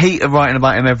 Heat are writing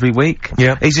about him every week.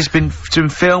 Yeah. He's just been doing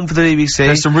film for the BBC.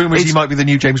 There's some rumours he might be the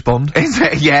new James Bond.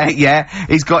 Yeah.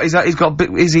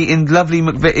 He's eating lovely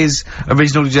McVitie's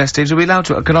original digestives. Are we allowed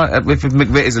to? Can I? If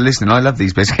McVitie's are listening, I love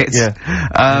these biscuits.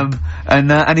 Yeah.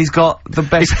 And he's got the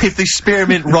best. If the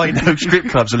Spearmint Rhino strip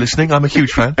clubs are listening, I'm a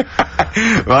huge fan.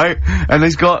 Right. And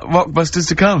he's got Rockbusters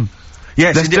to come.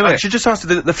 Yes, Let's do I it. should just ask,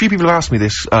 the few people have asked me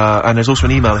this, and there's also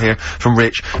an email here from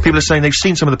Rich. People are saying they've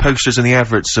seen some of the posters and the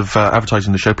adverts of,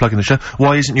 advertising the show, plugging the show.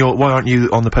 Why aren't you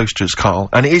on the posters, Carl?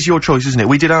 And it is your choice, isn't it?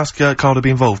 We did ask, Carl to be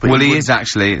involved, but well, he is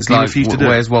actually. It's like, refused to do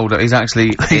where's Waldo? He's actually,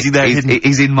 Is he there hidden?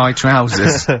 he's in my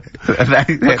trousers. Carl,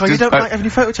 you don't like having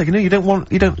your photo taken, no?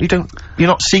 You're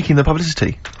not seeking the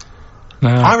publicity. No.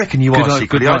 I reckon you are Good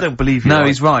secretly. night. I don't believe you. No, are.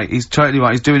 he's right. He's totally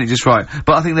right. He's doing it just right.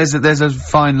 But I think there's a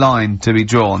fine line to be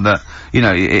drawn that, you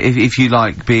know, if you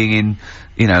like being in,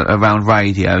 you know, around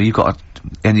radio, you've got to,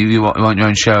 and you want your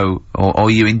own show,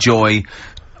 or you enjoy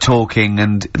talking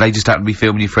and they just happen to be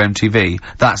filming you for MTV,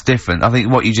 that's different. I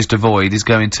think what you just avoid is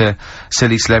going to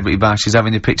silly celebrity bashes,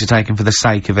 having your picture taken for the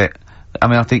sake of it. I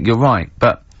mean, I think you're right,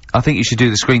 but I think you should do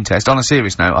the screen test. On a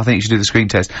serious note, I think you should do the screen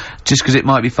test. Just because it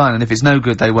might be fun, and if it's no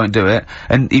good, they won't do it.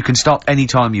 And you can stop any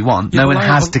time you want. Yeah, no one well,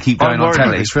 has to keep going I'm on worried about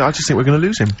telly. this. I just think we're going to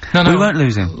lose him. No, We won't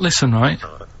lose him. Listen, right?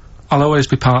 I'll always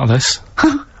be part of this.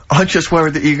 I'm just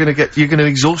worried that you're going to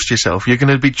exhaust yourself. You're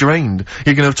going to be drained.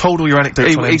 You're going to have told all your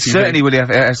anecdotes on He MTV. certainly would have,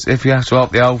 if you have to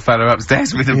help the old fella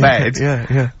upstairs with the bed.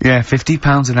 Yeah. Yeah,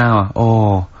 £50 an hour.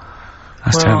 Oh.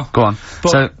 That's Well, terrible. Go on.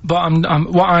 But I'm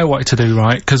what I wanted to do,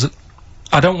 right, because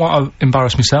I don't want to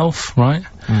embarrass myself, right?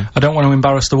 I don't want to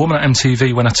embarrass the woman at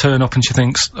MTV when I turn up and she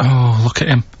thinks, oh, look at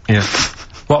him. Yeah.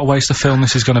 What a waste of film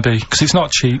this is going to be. Because it's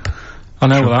not cheap. I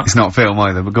know that. It's not film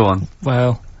either, but go on.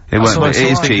 Well, It That's won't what be. It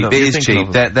it's is like. cheap. You're It is thinking cheap.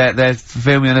 of it. They're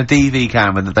filming on a DV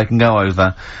camera that they can go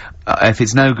over. If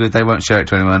it's no good, they won't show it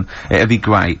to anyone. It'll be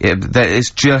great.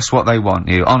 It's just what they want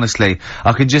you. Honestly,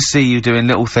 I can just see you doing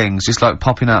little things, just like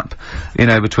popping up, you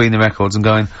know, between the records and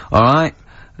going, alright,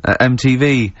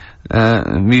 MTV,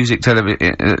 music, television,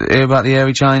 hear about the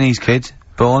airy Chinese kid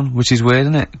born, which is weird,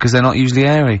 isn't it? Because they're not usually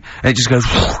airy. And it just goes,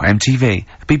 MTV.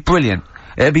 It'd be brilliant.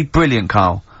 It'd be brilliant,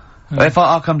 Carl. If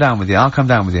I'll come down with you, I'll come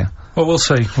down with you. well, we'll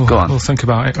see. Go on. We'll think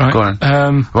about it, right? Go on.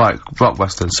 Right,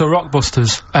 Rockbusters. So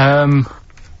Rockbusters,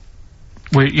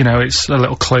 you know, it's a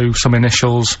little clue, some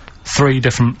initials, 3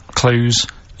 different clues.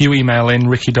 You email in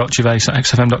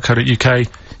ricky.gervais@xfm.co.uk.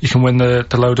 You can win the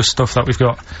load of stuff that we've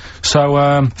got.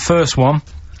 So, first one,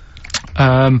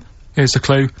 here's the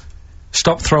clue.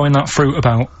 Stop throwing that fruit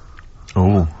about.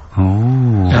 Oh.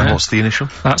 Yeah. What's the initial?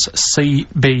 That's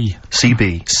CB.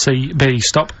 CB. CB.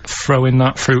 Stop throwing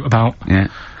that fruit about. Yeah.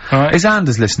 Alright? Is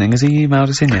Anders listening? Has he emailed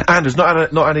us in yet? Anders,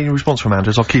 not had any response from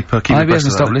Anders. I'll keep I hope he abreast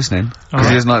hasn't of stopped that. listening. Because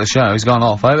he doesn't like the show. He's gone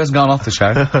off. I hope he hasn't gone off the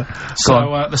show.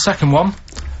 So, the second one,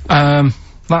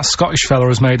 that Scottish fella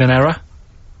has made an error.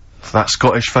 That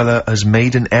Scottish fella has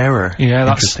made an error. Yeah,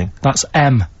 Interesting. that's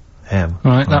M.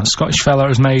 Right, that Scottish fella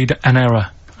has made an error.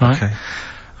 Right? Okay.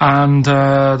 And,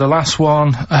 the last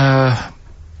one,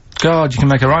 God, you can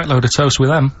make a right load of toast with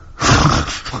them.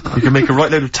 You can make a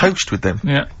right load of toast with them.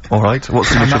 Yeah. Alright, what's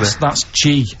the And initial there? that's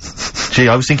G. Gee,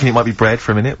 I was thinking it might be bread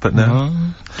for a minute, but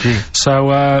no. Gee.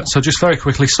 So just very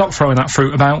quickly, stop throwing that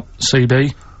fruit about,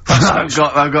 CB. I've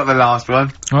got the last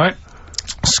one. Right?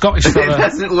 Scottish It fella,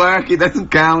 doesn't work. It doesn't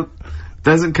count.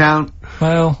 Doesn't count.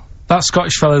 well, that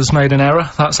Scottish fella's made an error,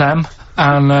 that's M.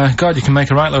 And, God, you can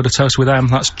make a right load of toast with M,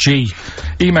 that's G.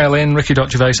 Email in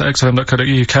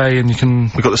ricky.gervais@xfm.co.uk and you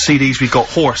can... We got the CDs, we got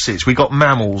horses, we got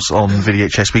mammals on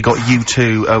VHS, we got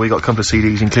U2, we got a couple of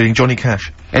CDs, including Johnny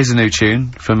Cash. Here's a new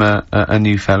tune from a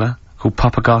new fella called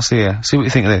Papa Garcia. See what you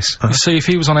think of this. You see, if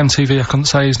he was on MTV, I couldn't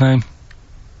say his name.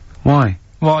 Why?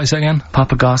 What is it again?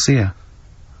 Papa Garcia.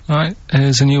 Right,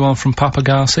 here's a new one from Papa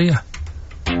Garcia.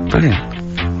 Brilliant.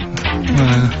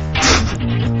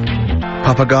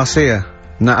 Papa Garcia,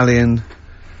 Natalie and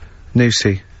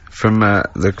Nusi from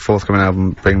the forthcoming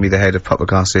album Bring Me the Head of Papa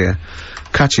Garcia.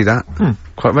 Catchy that.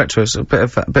 Quite retro. It's a bit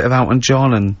of Elton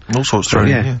John and All sorts thrown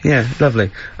in, yeah,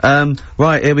 lovely.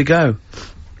 Right, here we go.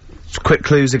 Quick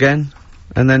clues again.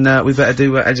 And then we better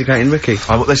do Educating Ricky.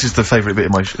 This is the favourite bit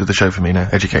of the show for me now,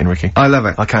 Educating Ricky. I love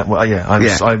it. I can't, well, yeah,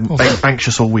 I'm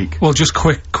anxious all week. Well, just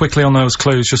quickly on those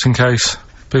clues, just in case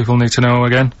people need to know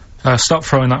again. Stop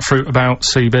throwing that fruit about,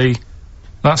 CB.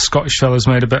 That Scottish fella's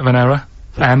made a bit of an error,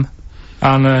 M.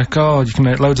 And, God, you can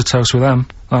make loads of toast with them.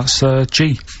 That's,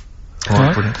 G.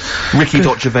 Alright, brilliant.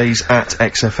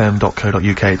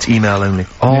 Ricky.gervais@xfm.co.uk. It's email only.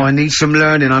 Oh, I need some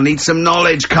learning. I need some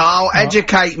knowledge, Carl.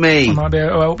 Educate me. I might be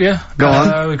able to help you. Go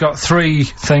on. We've got 3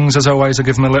 things, as always. I'll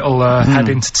give them a little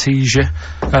heading to tease you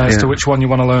as to which one you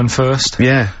want to learn first.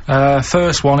 Yeah.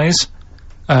 First one is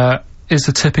the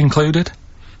tip included?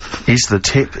 Is the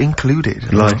tip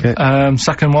included? Like it.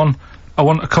 Second one, I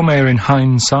want to come here in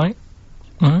hindsight.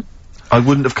 Right. I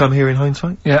wouldn't have come here in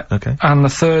hindsight? Yeah. Okay. And the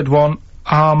third one,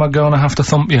 am I gonna have to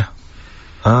thump you?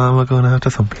 Am I gonna have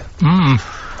to thump you?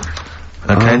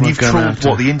 Okay, and you've trawled,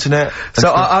 what, the internet?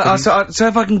 So so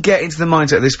if I can get into the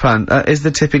mindset of this plan, is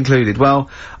the tip included? Well,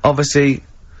 obviously,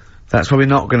 that's probably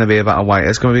not gonna be about a weight.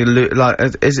 It's gonna be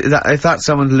if that's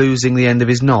someone losing the end of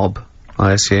his knob,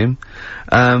 I assume.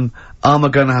 Am I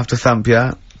gonna have to thump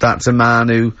you? That's a man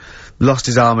who lost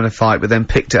his arm in a fight, but then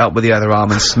picked it up with the other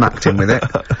arm and smacked him with it.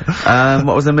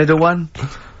 What was the middle one?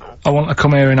 I want to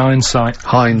come here in hindsight.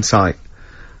 Hindsight.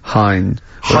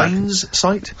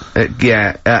 Hindsight?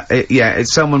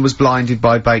 It's someone was blinded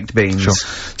by baked beans. Sure.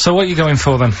 So what are you going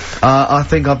for then? I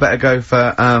think I better go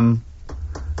for, am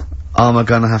I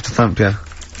gonna have to thump you?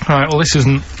 Right, well this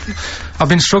isn't... I've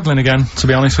been struggling again, to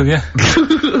be honest with you.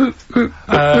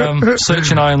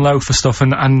 Searching high and low for stuff,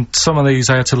 and some of these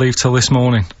I had to leave till this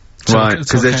morning. Right,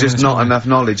 because there's just not enough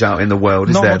knowledge out in the world,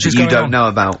 is there, that you don't know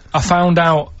about? I found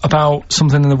out about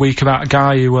something in the week about a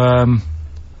guy who,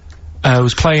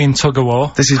 was playing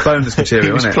tug-of-war. This is bonus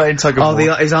material, isn't it? He was playing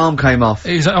tug-of-war. Oh, his arm came off.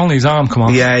 Only his arm come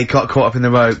off. Yeah, he got caught up in the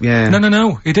rope, yeah.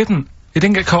 No, he didn't. He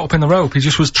didn't get caught up in the rope, he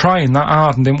just was trying that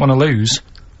hard and didn't want to lose.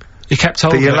 He kept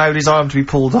holding it. But he allowed his arm to be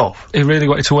pulled off? He really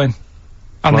wanted to win.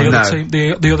 And well,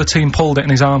 the other team pulled it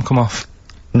and his arm come off.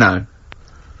 No.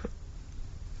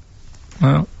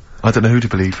 Well... I don't know who to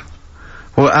believe.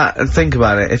 Well, think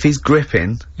about it. If he's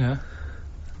gripping... Yeah.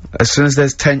 As soon as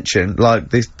there's tension, like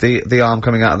the arm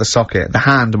coming out of the socket, the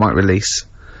hand might release.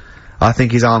 I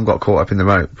think his arm got caught up in the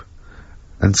rope.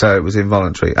 And so it was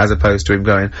involuntary, as opposed to him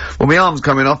going, well, my arm's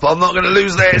coming off, but I'm not gonna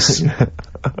lose this!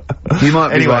 You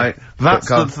might be right. That's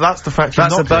the fact.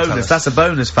 That's a bonus. That's a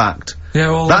bonus fact. Yeah,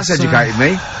 well, that's educated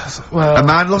me. Well, a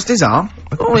man lost his arm.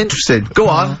 Oh, interesting. Go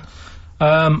on.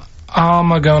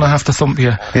 Am I gonna have to thump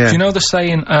you? Yeah. Do you know the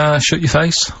saying, shut your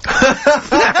face?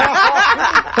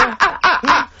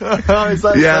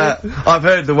 Yeah, I've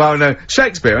heard the well-known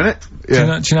Shakespeare, innit?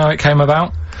 Yeah. Do you know how it came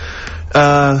about?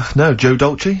 No, Joe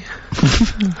Dolce.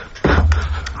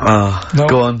 No,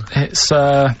 go on. It's,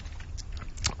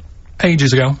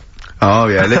 ages ago. Oh,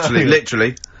 yeah, literally,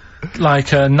 literally.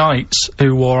 Like, knights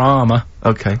who wore armour.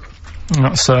 Okay.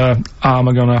 That's,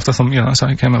 armour gonna have to thump you, that's how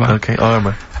it came about. Okay,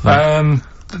 armour.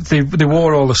 They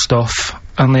wore all the stuff,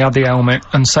 and they had the helmet,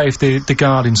 and say if they're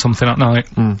guarding something at night,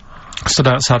 stood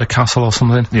outside a castle or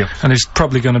something, yeah. And there's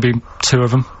probably gonna be 2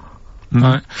 of them,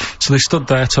 right? So they stood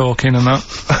there talking and that,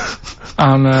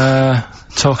 and,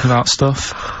 talking about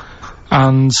stuff,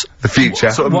 and... The future.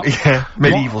 Sort of, yeah,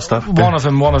 medieval stuff. One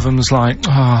of them's like,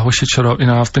 oh, I wish you'd shut up, you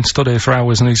know, I've been stood here for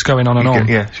hours, and he's going on and on.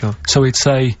 Yeah, sure. So he'd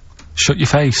say, shut your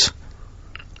face.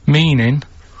 Meaning...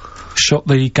 shut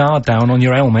the guard down on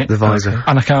your helmet. The visor.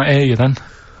 And I can't hear you then.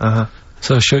 Uh-huh.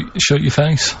 So shut your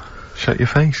face. Shut your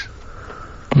face.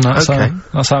 And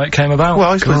that's how it came about. Well,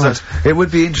 I suppose that's... It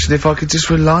would be interesting if I could just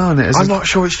rely on it as I'm not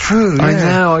sure it's true, yeah. I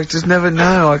know, I just never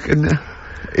know,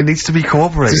 It needs to be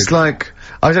corroborated. It's like,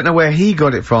 I don't know where he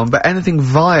got it from, but anything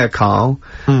via Carl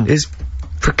is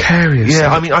precarious.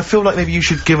 Yeah, I mean, I feel like maybe you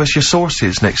should give us your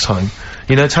sources next time.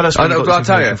 You know, tell us where you got this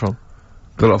information from.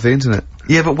 Got it off the internet.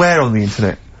 Yeah, but where on the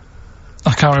internet?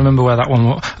 I can't remember where that one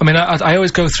was. I mean, I always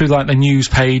go through, like, the news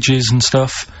pages and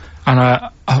stuff,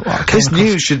 and this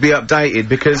news should be updated,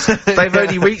 because they've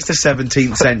only reached the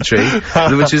 17th century,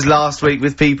 which was last week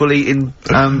with people eating,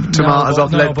 tomatoes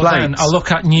off lead plates. Then I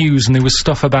look at news, and there was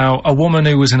stuff about a woman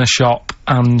who was in a shop,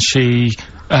 and she,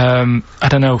 I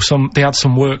don't know, they had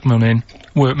some workmen in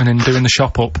doing the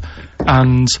shop up,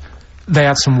 and they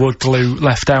had some wood glue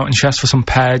left out, and she asked for some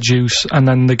pear juice, and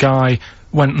then the guy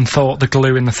went and thought the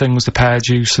glue in the thing was the pear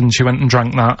juice, and she went and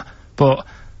drank that. But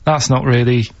that's not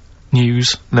really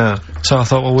news. No. So I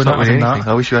thought, well, we're not having that.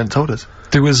 I wish you hadn't told us.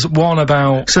 There was one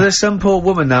about... So there's some poor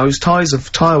woman now whose tiles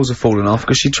have fallen off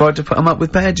because she tried to put them up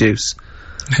with pear juice.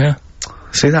 Yeah.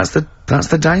 See, that's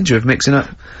the danger of mixing up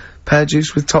pear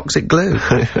juice with toxic glue.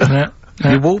 Yeah.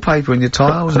 Your wallpaper and your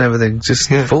tiles and everything just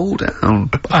fall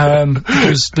down.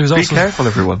 There's also... Be careful,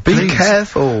 everyone. Be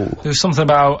careful. There's something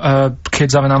about,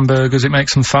 kids having hamburgers, it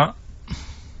makes them fat.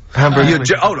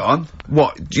 Hamburgers? Hold on.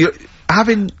 What?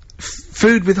 Having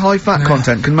food with high fat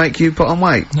content can make you put on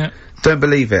weight? Yeah. Don't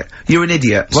believe it. You're an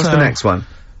idiot. What's the next one?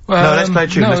 Well, no, let's play a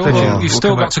tune, let's play a tune. You've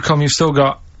still got to come, you've still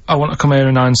got, I want to come here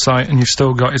in hindsight, and you've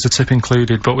still got Is the Tip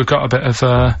Included, but we've got a bit of,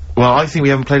 Well, I think we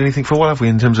haven't played anything for a while, have we,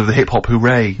 in terms of the hip-hop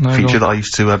hooray feature that I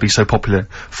used to be so popular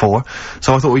for.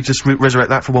 So I thought we'd just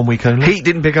resurrect that for 1 week only. Heat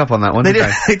didn't pick up on that one, did they?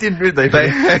 They didn't, did they?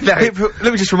 Let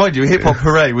me just remind you, hip-hop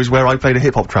hooray was where I played a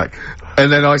hip-hop track.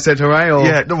 And then I said hooray, or?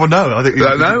 Yeah, no, well, no, I think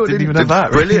didn't even have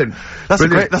that. Brilliant. That's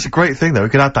a great thing, though. We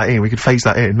could add that in, we could phase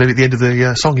that in. Maybe at the end of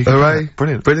the song you could hooray.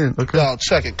 Brilliant. Okay. Yeah, I'll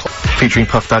check it. Featuring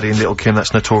Puff Daddy and Little Kim,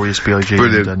 that's Notorious B.I.G.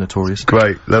 Brilliant. and Notorious.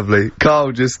 Great, lovely.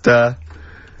 Carl just, said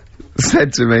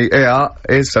to me,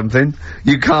 here's something.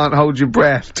 You can't hold your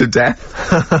breath to death.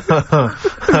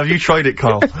 Have you tried it,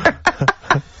 Carl?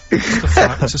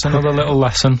 It's just another little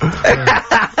lesson.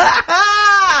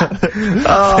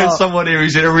 There's someone here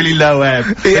who's in a really low ebb.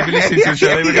 They've been listening to a show,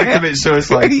 they were going to commit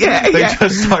suicide. They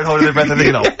just start holding their breath and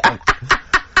thinking,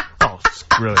 oh,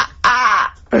 screw it.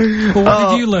 Well,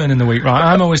 what did you learn in the week,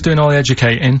 right? I'm always doing all the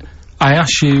educating. I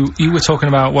asked you were talking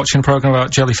about watching a programme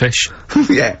about jellyfish.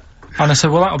 Yeah. And I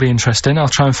said, well, that'll be interesting. I'll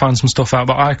try and find some stuff out,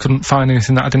 but I couldn't find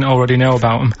anything that I didn't already know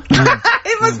about them.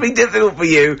 It must be difficult for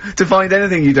you to find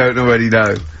anything you don't already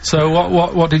know. So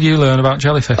what did you learn about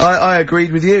jellyfish? I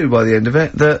agreed with you by the end of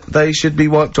it, that they should be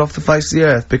wiped off the face of the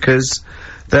earth, because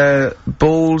they're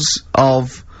balls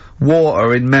of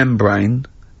water in membrane,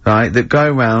 right, that go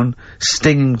around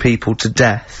stinging people to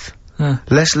death.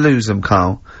 Let's lose them,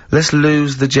 Carl. Let's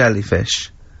lose the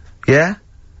jellyfish. Yeah?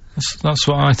 That's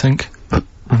what I think.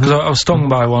 Because I was stung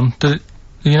by one.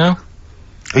 You know?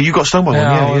 Oh, you got stung by one?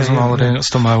 Yeah, I was on holiday and got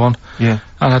stung by one. Yeah.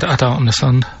 And I don't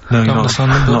understand. No, don't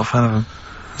understand them. I'm not a fan of them.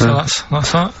 So that's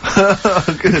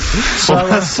that. Good. So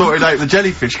that's sorted out the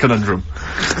jellyfish conundrum.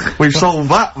 We've solved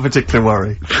that particular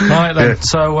worry. Right then,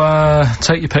 so,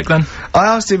 take your pick then.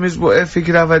 I asked him if he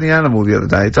could have any animal the other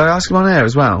day. Did I ask him on air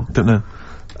as well? Don't know.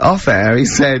 Off air, he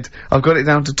said, I've got it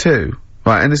down to 2.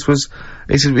 Right, and this was,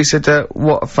 he said,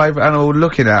 what favourite animal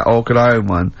looking at, or could I own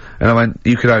one? And I went,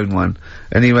 you could own one.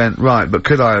 And he went, right, but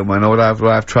could I own one, or would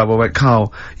I have trouble? I went,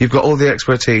 Carl, you've got all the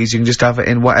expertise, you can just have it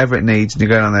in whatever it needs, and you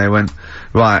go down there. He went,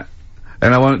 right,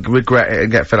 and I won't regret it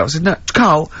and get fed up. I said, no,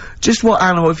 Carl, just what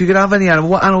animal, if you could have any animal,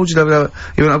 what animal would you love?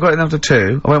 He went, I've got it down to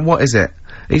 2. I went, what is it?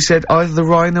 He said, either the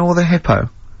rhino or the hippo.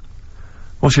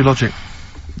 What's your logic?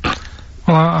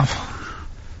 Well,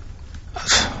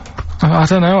 I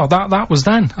don't know. That was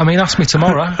then. I mean, ask me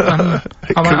tomorrow, and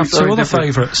I might have 2 other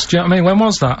favourites. Do you know what I mean? When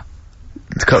was that?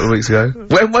 A couple of weeks ago.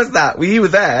 When was that? Well, you were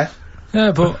there.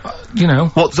 Yeah, but you know.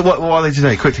 What are they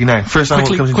today? Quickly now. First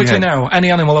animal that comes into your head. Now. Any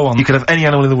animal I want. You could have any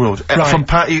animal in the world. Right. From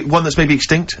one that's maybe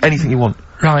extinct. Anything you want.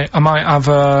 Right. I might have.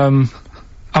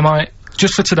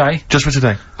 Just for today. Just for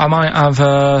today. I might have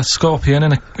a scorpion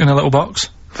in a little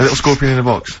box. A little scorpion in a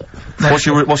box. What's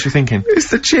your thinking? It's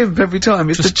the chimp every time.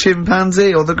 It's the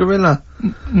chimpanzee or the gorilla.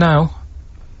 No.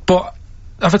 But,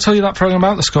 have I told you that programme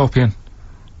about the scorpion?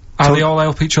 How they all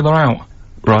help each other out?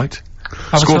 Right.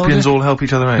 Scorpions all help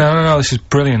each other out? No, this is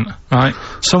brilliant, right?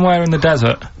 Somewhere in the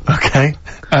desert. Okay.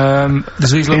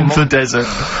 There's these little... In the desert.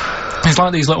 It's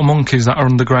like these little monkeys that are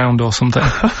underground or something.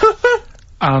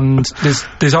 And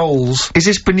there's holes. Is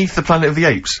this Beneath the Planet of the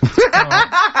Apes?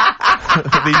 The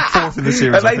 4th in the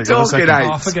series. Are they talking apes?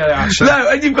 Oh, forget it, actually. No,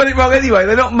 and you've got it wrong anyway.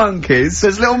 They're not monkeys.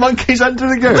 There's little monkeys under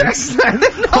the ground.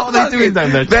 What are they doing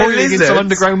down there? They're toiling lizards. in some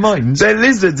underground mines? They're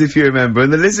lizards, if you remember.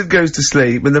 And the lizard goes to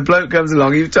sleep, and the bloke comes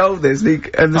along. You've told this, and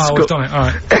the we've done it. All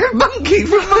right. Monkey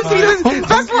from monkey. Lizard.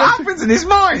 That's what happens in his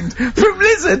mind. From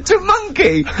lizard to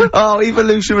monkey. Oh,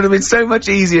 evolution would have been so much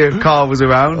easier if Carl was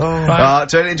around. Right.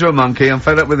 Turn it into a monkey. I'm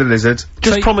fed up with the lizard.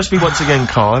 Just promise me once again,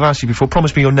 Carl. I've asked you before.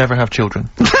 Promise me you'll never have children.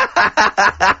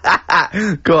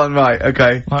 Go on, right,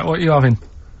 okay. Right, what are you having?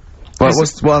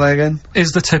 What are they again?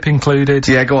 Is the tip included?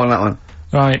 Yeah, go on, that one.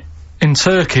 Right. In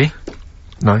Turkey...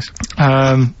 Nice.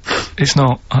 It's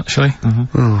not, actually.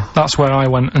 That's where I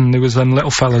went, and there was them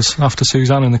little fellas after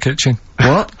Suzanne in the kitchen.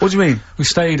 What? What do you mean? We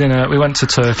went to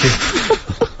Turkey.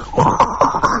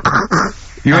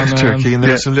 You went to Turkey and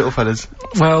there were some little fellas?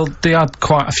 Well, they had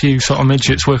quite a few sort of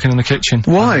midgets working in the kitchen.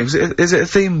 Why? Is it a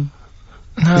theme?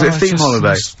 No, was it a theme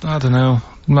holiday? I don't know.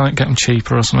 Might get them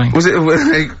cheaper or something. Was it?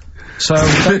 So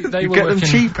they were working.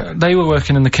 Cheaper? They were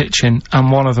working in the kitchen,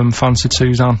 and one of them fancied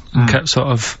Suzanne and kept sort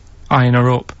of eyeing her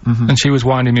up, and she was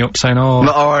winding me up saying, "Oh,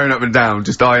 not eyeing up and down,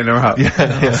 just eyeing her up." Yeah.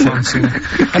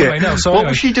 Anyway, no. So what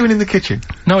was she doing in the kitchen?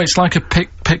 No, it's like a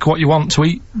pick what you want to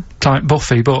eat type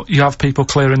buffet, but you have people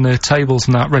clearing the tables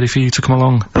and that ready for you to come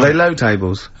along. Are they low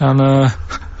tables? And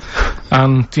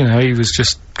you know, he was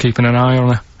just keeping an eye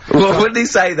on her. What did he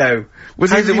say though?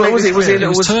 Was he? What was it? Was it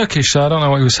was Turkish, so I don't know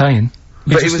what he was saying.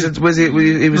 But he was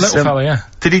little fella, yeah.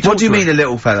 Did he talk What do you mean a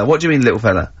little fella? What do you mean little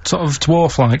fella? Sort of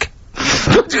dwarf-like.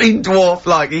 What do you mean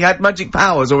dwarf-like? He had magic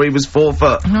powers, or he was 4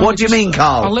 foot? No, What do you mean,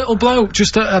 Carl? A little bloke,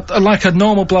 just like a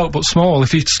normal bloke, but small.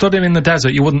 If you stood him in the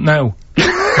desert, you wouldn't know.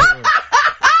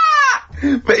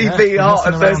 But he'd be hot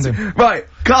and thirsty. Right,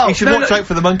 Carl. You should watch out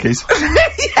for the monkeys.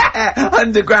 Yeah,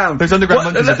 underground. Those underground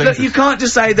monkeys are dangerous. You can't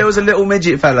just say there was a little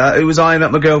midget fella who was eyeing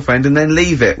up my girlfriend and then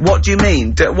leave it. What do you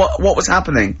mean? What was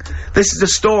happening? This is a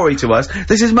story to us.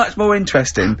 This is much more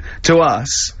interesting to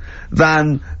us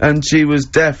than, and she was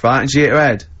deaf, right, and she hit her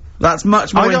head. That's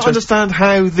much more I don't understand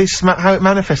how this, how it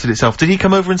manifested itself. Did he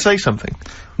come over and say something?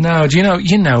 No, do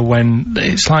you know when,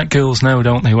 it's like girls know,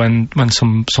 don't they, when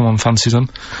someone fancies them?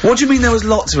 What do you mean there was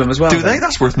lots of them as well? Do they?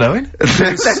 That's worth knowing.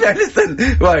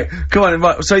 Listen, right, come on,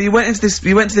 right, so you went to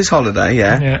this holiday,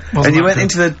 yeah? Yeah. And you went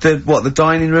into the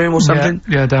dining room or something?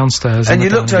 Yeah, downstairs. And you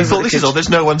looked over. You thought, this is all, there's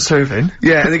no one serving.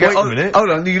 Yeah, and they go, Wait a minute.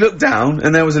 hold on, you looked down,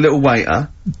 and there was a little waiter.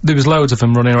 There was loads of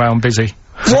them running around busy.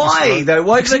 Why, though?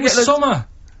 Why did Because they it get was summer.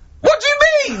 What do you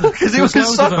mean? Because it was There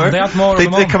was loads of summer. them. They had more of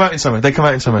them They on. come out in summer. They come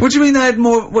out in summer. What do you mean they had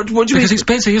more, what do you mean? Because it's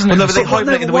busy, isn't it? Well, no, but they But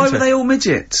hibernate in the why winter. were they all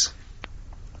midgets?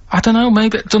 I don't know,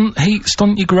 maybe it doesn't heat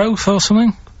stunt your growth or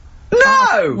something?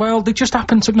 No! Well, they just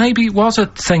happened to, maybe it was a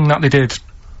thing that they did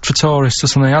for tourists or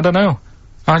something, I don't know.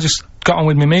 I just got on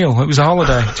with my meal, it was a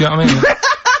holiday, do you know what I mean?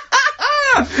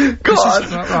 Go on.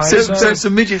 Right, So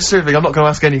some midget serving, I'm not going to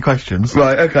ask any questions.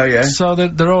 Right, okay, yeah. So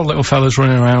they're all little fellas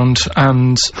running around,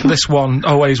 and this one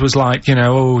always was like, you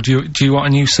know, oh, do you want a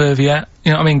new serviette?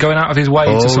 You know what I mean? Going out of his way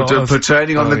to sort of... for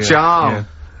turning on the yeah, charm.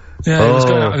 Yeah, he was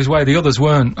going out of his way, the others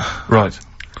weren't. Right.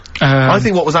 I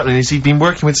think what was happening is he'd been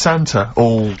working with Santa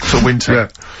all till winter. Yeah.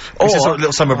 It's a Or sort of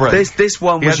little summer break. This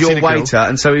one He was hadn't seen your a girl. waiter,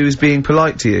 and so he was being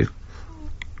polite to you.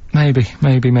 Maybe.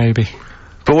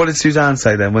 But what did Suzanne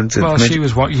say then? When Well, she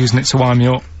was using it to wind me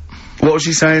up. What was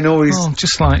she saying? Oh, he's... Oh,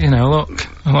 just like, you know, look,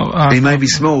 he may be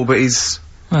small, but he's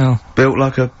well, built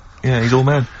like a... Yeah, he's all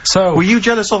man. so... Were you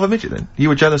jealous of a midget then? You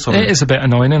were jealous of him? It is a bit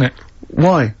annoying, isn't it?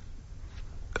 Why?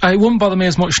 It wouldn't bother me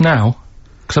as much now,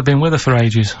 because I've been with her for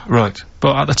ages. Right.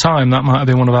 But at the time, that might have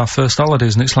been one of our first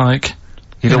holidays, and it's like,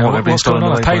 You don't know, want everybody what's going stolen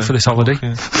on? I away paid by for this a holiday. hawk,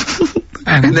 yeah.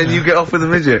 And then you get off with a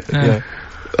midget? Yeah.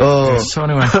 Oh. So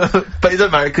anyway, But it doesn't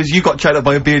matter, because you got chatted up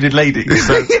by a bearded lady,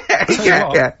 so...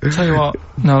 tell you what,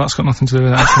 no, that's got nothing to do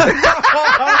with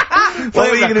that.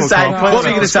 What were you going to say? What What were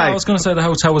you going to I say? was going to say the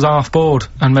hotel was half board,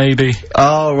 and maybe...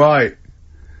 Oh, right.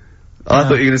 I thought you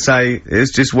were going to say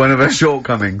it's just one of her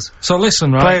shortcomings. So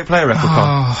listen, right? Play a record,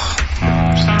 Carl.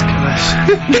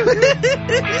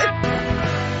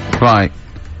 Right.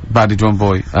 Badly drawn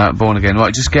boy, born again.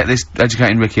 Right, just get this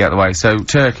educating Ricky out of the way. So,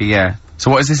 Turkey, yeah. So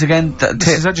what is this again? This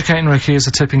is educating Ricky, is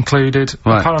a tip included.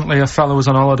 Right. Apparently a fellow was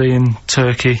on holiday in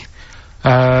Turkey. He's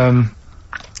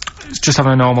just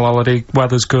having a normal holiday,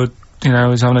 weather's good, you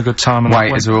know, he's having a good time. And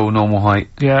Waiters are all normal height.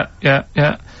 Yeah.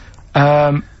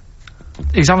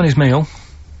 He's having his meal.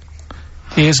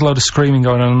 He hears a load of screaming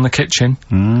going on in the kitchen.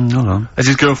 Hold on. Has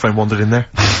his girlfriend wandered in there?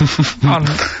 And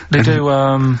they do,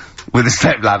 With a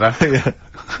stepladder. Yeah.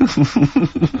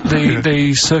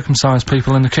 they circumcise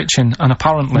people in the kitchen, and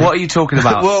apparently... What are you talking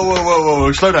about?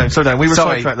 Whoa, slow down. We were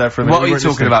Sorry, sidetracked there for a minute. what are you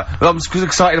talking about? Well, I'm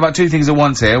excited about two things at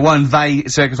once here. One, they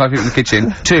circumcised people in the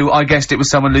kitchen. Two, I guessed it was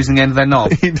someone losing the end of their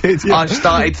knob. He did, yeah. I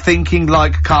started thinking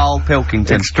like Carl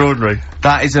Pilkington. Extraordinary.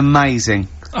 That is amazing.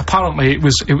 Apparently it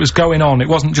was going on, it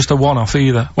wasn't just a one-off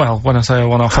either. Well, when I say a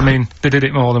one-off, I mean, they did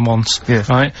it more than once. Yeah.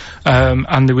 Right?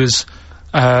 And there was,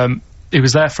 he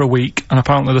was there for a week, and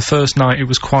apparently the first night it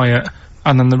was quiet,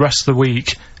 and then the rest of the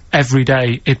week, every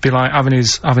day, it'd be like having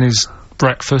his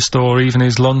breakfast, or even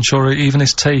his lunch, or even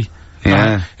his tea.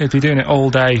 Yeah. Right? He'd be doing it all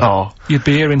day. Oh. You'd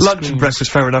be hearing Lunch screams. and breakfast,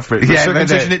 fair enough, Rick. Yeah, but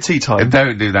circumcision at tea time.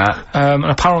 Don't do that. And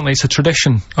apparently it's a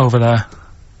tradition over there.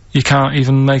 You can't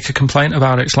even make a complaint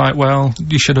about it. It's like, well,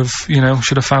 you should have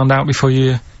found out before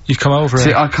you come over See,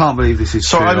 here. I can't believe this is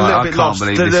Sorry, true. I'm a little I bit can't lost.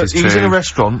 believe this is He was true. in a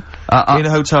restaurant, in a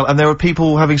hotel, and there were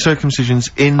people having circumcisions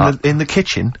in the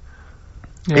kitchen.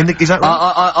 Yeah. Is that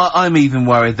right? I'm even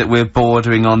worried that we're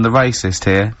bordering on the racist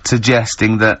here,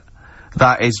 suggesting that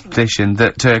is tradition,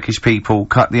 that Turkish people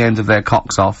cut the end of their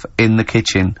cocks off in the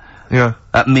kitchen Yeah.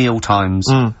 at meal times.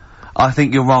 I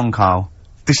think you're wrong, Carl.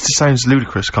 This just sounds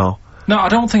ludicrous, Carl. No, I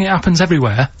don't think it happens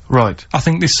everywhere. Right. I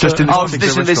think this Just in Oh, this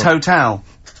this in this hotel.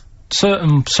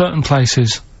 certain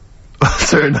places,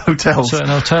 certain hotels. certain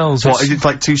hotels. What, it's- is it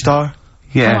like 2-star?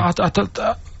 Yeah. No, I don't.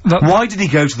 Why did he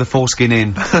go to the Foreskin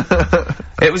Inn?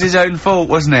 It was his own fault,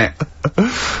 wasn't it?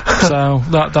 So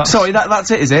that's Sorry,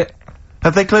 that's it, is it?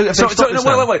 Have they closed?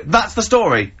 No, wait. That's the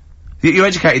story. You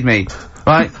educated me,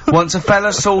 right? Once a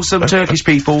fella saw some Turkish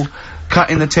people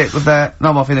cutting the tip of their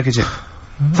knob off in the kitchen.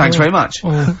 Thanks very much.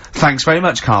 Oh. Thanks very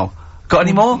much, Carl. Got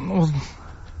any more?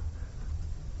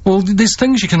 Well, there's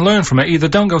things you can learn from it. Either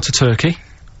don't go to Turkey.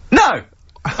 No!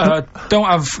 Don't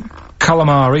have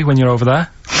calamari when you're over there.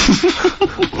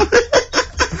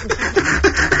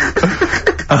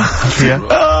 Yeah.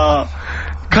 Oh,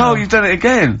 Carl, you've done it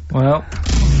again. Well.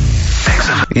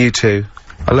 You too.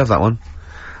 I love that one.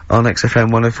 On XFM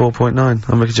 104.9.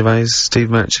 I'm Ricky Gervais, Steve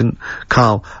Merchant,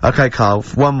 Carl. Okay, Carl,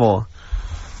 one more.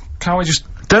 Can't we just...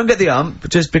 Don't get the ump,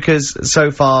 just because so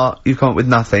far you've come up with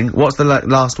nothing. What's the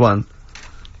last one?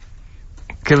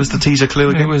 Give us the teaser clue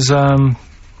again. It was, I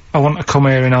want to come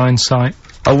here in hindsight.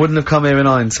 I wouldn't have come here in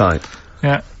hindsight.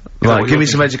 Yeah. Right, give me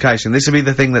some education. This will be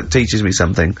the thing that teaches me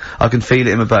something. I can feel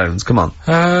it in my bones. Come on.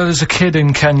 There's a kid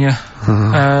in Kenya.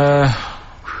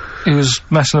 He was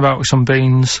messing about with some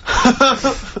beans.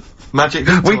 Magic.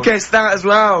 We guessed that as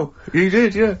well. You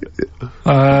did, yeah.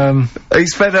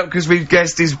 He's fed up because we've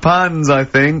guessed his puns, I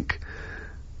think.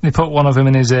 He put one of them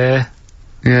in his ear.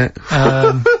 Yeah.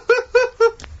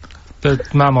 The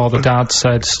mum or the dad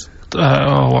said,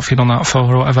 oh, what have you done that for,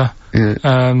 or whatever. Yeah.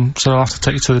 So I'll have to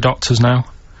take you to the doctors now.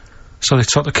 So they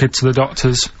took the kid to the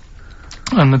doctors,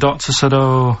 and the doctor said,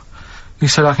 oh, he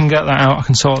said, I can get that out, I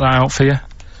can sort that out for you.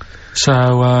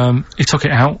 So, he took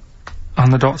it out,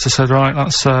 and the doctor said, right,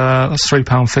 that's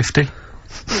 £3.50.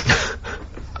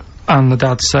 And the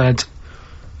dad said,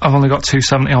 I've only got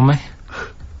 £2.70 on me.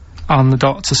 And the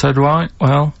doctor said, right,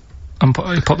 well, and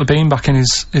he put the bean back in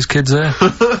his kid's ear.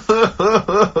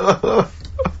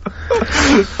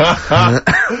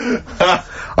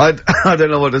 I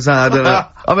don't know what to say, I don't know.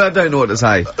 I mean, I don't know what to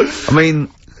say. I mean...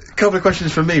 A couple of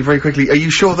questions from me, very quickly. Are you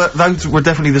sure that those were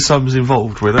definitely the sums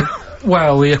involved, were they?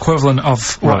 Well, the equivalent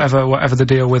of whatever the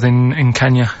deal with in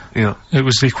Kenya. Yeah. It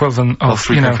was the equivalent of,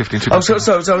 you know... Oh,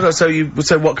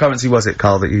 so what currency was it,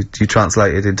 Carl, that you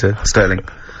translated into sterling?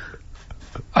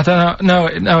 I don't know.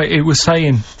 No, it was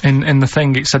saying in the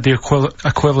thing. It said the equivalent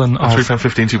of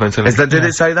 £3.50 and £2.70. Did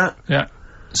it say that? Yeah.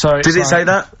 So did it say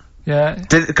that? Yeah.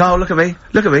 Carl, look at me.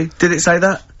 Look at me. Did it say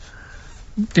that?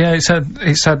 Yeah. It said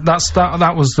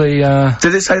that was the.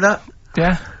 Did it say that?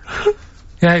 Yeah.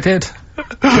 Yeah, it did.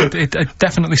 it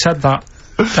definitely said that.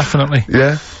 Definitely.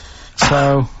 Yeah.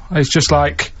 So it's just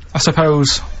like, I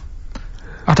suppose.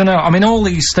 I don't know. I mean, all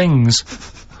these things.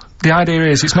 The idea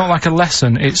is, it's not like a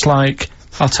lesson, it's like,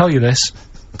 I'll tell you this,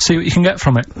 see what you can get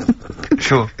from it.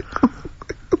 Sure.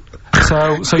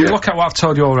 So you look at what I've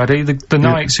told you already, the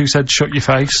knights who said shut your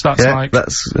face, that's like...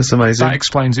 that's amazing. That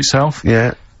explains itself.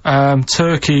 Yeah.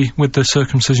 Turkey with the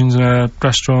circumcisions in a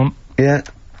restaurant. Yeah.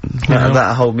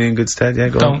 That'll hold me in good stead, yeah,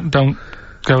 go on. Don't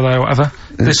go there, whatever.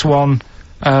 Yeah. This one,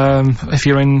 if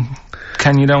you're in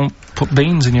Kenya, don't put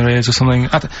beans in your ears or something.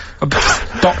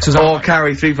 Doctors or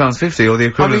carry £3.50 or the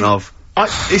equivalent of.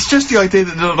 It's just the idea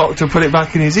that the doctor put it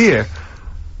back in his ear.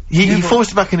 He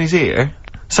forced it back in his ear.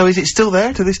 So is it still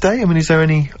there to this day? I mean, is there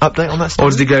any update on that story?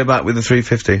 Or did he go back with the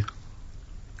 £3.50?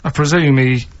 I presume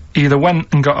he either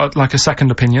went and got like a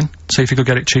second opinion, see if he could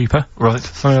get it cheaper. Right.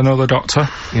 From another doctor.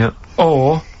 Yeah.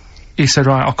 Or he said,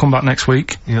 right, I'll come back next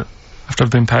week. Yeah. After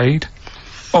I've been paid.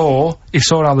 Or he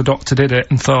saw how the doctor did it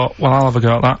and thought, well, I'll have a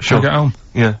go at that. Sure. I'll get home.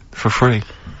 Yeah, for free.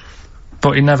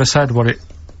 But he never said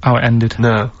how it ended.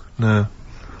 No.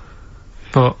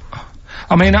 But,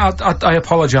 I mean, I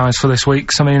apologise for this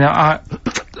week's. I mean, I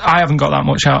haven't got that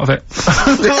much out of it.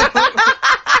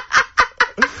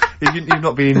 You've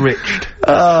not been enriched.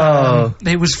 Oh.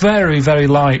 It was very, very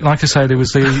light. Like I said, there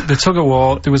was the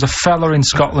tug-of-war. There was a fella in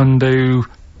Scotland who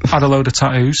had a load of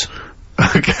tattoos.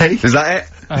 Okay. Is that it?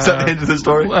 Is that the end of the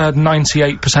story?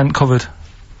 98% covered.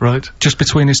 Right. Just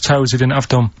between his toes, he didn't have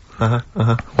done.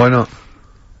 Why not?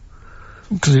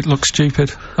 Because it looks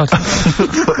stupid. I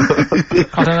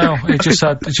don't know. It just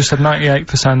said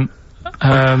 98%,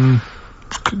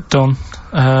 done.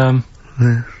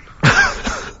 Yeah.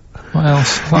 What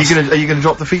else? Are you gonna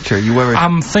drop the feature? Are you worried?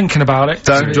 I'm thinking about it.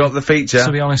 Don't drop the feature.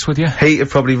 To be honest with you. Heat have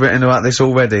probably written about this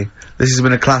already. This has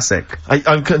been a classic.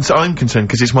 I'm concerned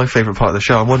because it's my favourite part of the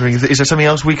show. I'm wondering, is there something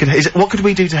else we could... what could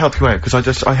we do to help you out?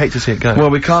 Because I hate to see it go. Well,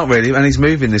 we can't really, and he's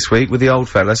moving this week with the old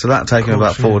fella, so that'll take him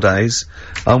about 4 days.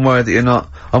 I'm worried that you're not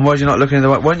looking in the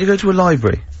right... Why don't you go to a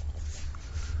library?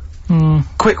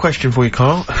 Quick question for you,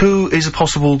 Carl. Who is a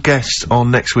possible guest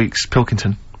on next week's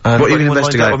Pilkington? What are you going to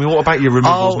investigate? I mean, what about your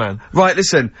removals man? Right,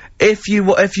 listen. If you've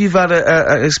had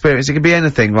a experience, it can be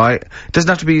anything, right? It doesn't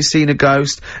have to be you've seen a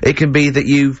ghost. It can be that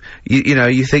you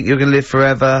think you're going to live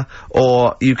forever,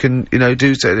 or you can, do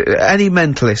any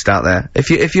mentalist out there.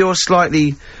 If you're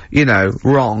slightly,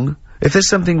 wrong if there's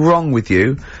something wrong with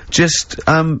you, just,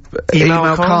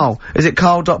 email Carl. Is it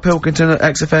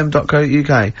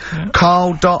carl.pilkington@xfm.co.uk? Yeah.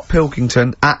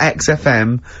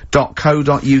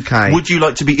 carl.pilkington@xfm.co.uk. Would you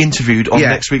like to be interviewed on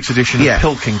next week's edition of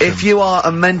Pilkington? If you are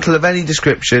a mental of any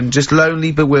description, just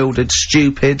lonely, bewildered,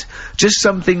 stupid, just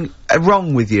something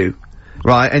wrong with you,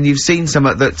 right, and you've seen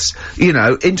something that's, you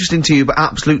know, interesting to you but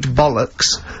absolute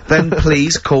bollocks, then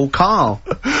please call Carl.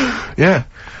 Yeah.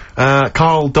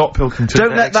 Carl.Pilkington.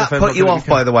 Don't let that put you off,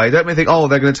 by the way. Don't think, oh,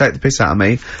 they're going to take the piss out of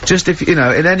me. Just if, you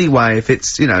know, in any way, if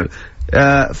it's, you know,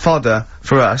 fodder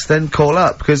for us, then call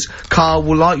up, because Carl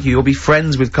will like you. You'll be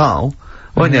friends with Carl,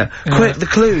 won't you? Quick, the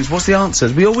clues. What's the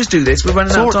answers? We always do this. We're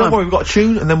running out of time. Don't worry, we've got a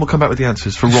tune, and then we'll come back with the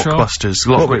answers for Rockbusters.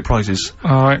 A lot of great prizes.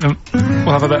 Alright,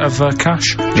 we'll have a bit of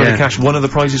cash. Johnny Cash, one of the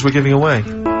prizes we're giving away.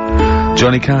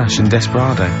 Johnny Cash and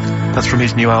Desperado. That's from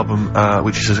his new album,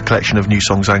 which is a collection of new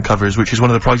songs and covers, which is one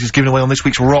of the prizes given away on this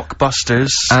week's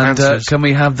Rockbusters. And, can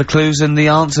we have the clues and the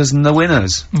answers and the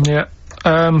winners? Yeah.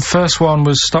 First one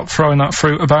was stop throwing that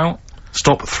fruit about.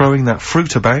 Stop throwing that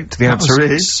fruit about. The answer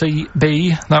is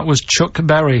C.B. That was Chuck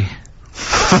Berry.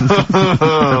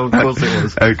 Oh, of course it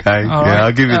was. Okay. Yeah,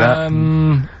 I'll give you that.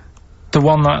 The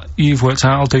one that you've worked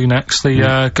out, I'll do next.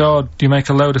 The, God, you make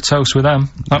a load of toast with them.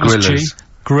 That was G.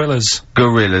 Gorillas.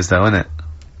 Gorillas, though, innit?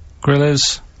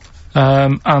 Gorillas.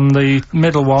 And the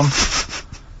middle one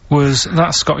was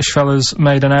that Scottish fella's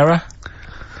made an error.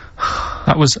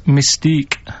 That was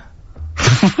Mystique.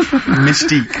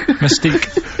 Mystique.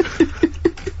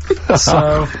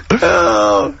 So.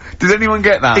 Oh, did anyone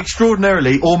get that?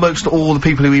 Extraordinarily, almost all the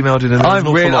people who emailed in. I'm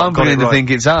beginning to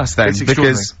think it's us then,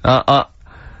 because I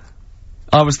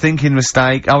was thinking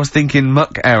mistake, I was thinking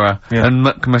muck error and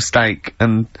muck mistake,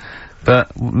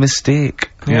 but mistake.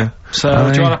 Yeah. So,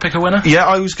 do you want to pick a winner? Yeah,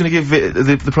 I was going to give it,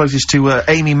 the prizes to,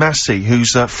 Amy Massey,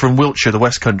 who's, from Wiltshire, the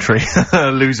West Country.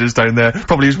 Losers down there.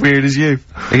 Probably as weird as you.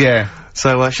 Yeah.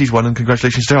 So, she's won, and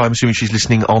congratulations to her. I'm assuming she's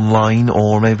listening online,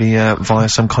 or maybe, via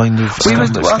some kind of...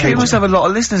 I think we must have a lot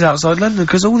of listeners outside London,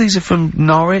 because all these are from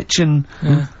Norwich and...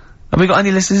 Have we got any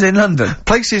listeners in London?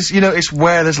 Places, you know, it's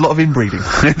where there's a lot of inbreeding.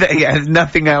 Yeah, there's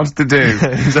nothing else to do.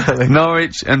 Exactly.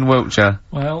 Norwich and Wiltshire.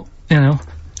 Well, you know...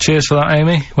 Cheers for that,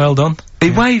 Amy. Well done. He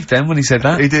waved then when he said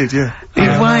that. He did, yeah. He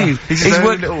waved. He's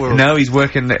little world. No, he's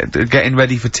working, getting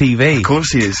ready for TV. Of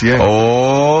course he is, yeah.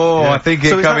 Oh, I think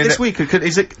so is that this week?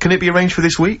 Can it be arranged for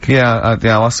this week? Yeah,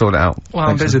 I'll sort it out. Well,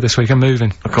 I'm busy this week. I'm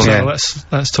moving. Of course. So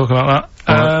let's talk about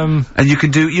that. And you can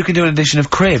do an edition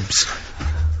of Cribs.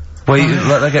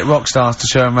 Where they get rock stars to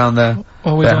show them around their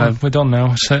home. We're done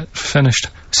now. It's finished.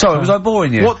 Sorry, was I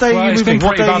boring you? What day are you moving? It's been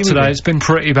pretty bad today. It's been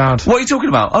pretty bad. What are you talking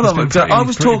about? I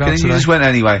was talking and you just went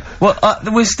anyway. Well,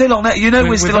 we're still on air. You know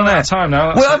we're still on air. We've run out of time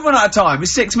now. We haven't run out of time.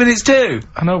 It's 6 minutes to.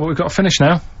 I know, but we've got to finish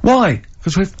now. Why?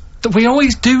 Because we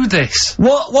always do this.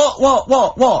 What?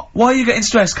 Why are you getting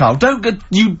stressed, Carl?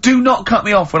 You do not cut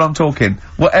me off when I'm talking.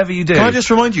 Whatever you do. Can I just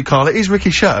remind you, Carl, it is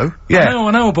Ricky's show. Yeah.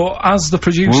 I know, but as the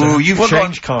producer... Ooh, you've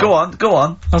changed, Carl. Go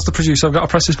on. As the producer, I've got to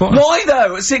press this button. Why,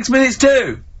 though? At 6 minutes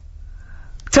to?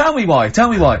 Tell me why.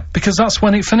 Because that's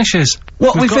when it finishes.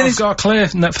 What, we've got to clear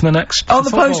net for the next... On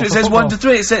the poster it says 1 to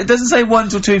 3. It doesn't say 1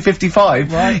 till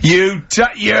 2:55. Right. You,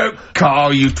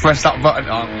 Carl, you press that button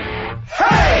on.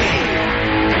 Hey!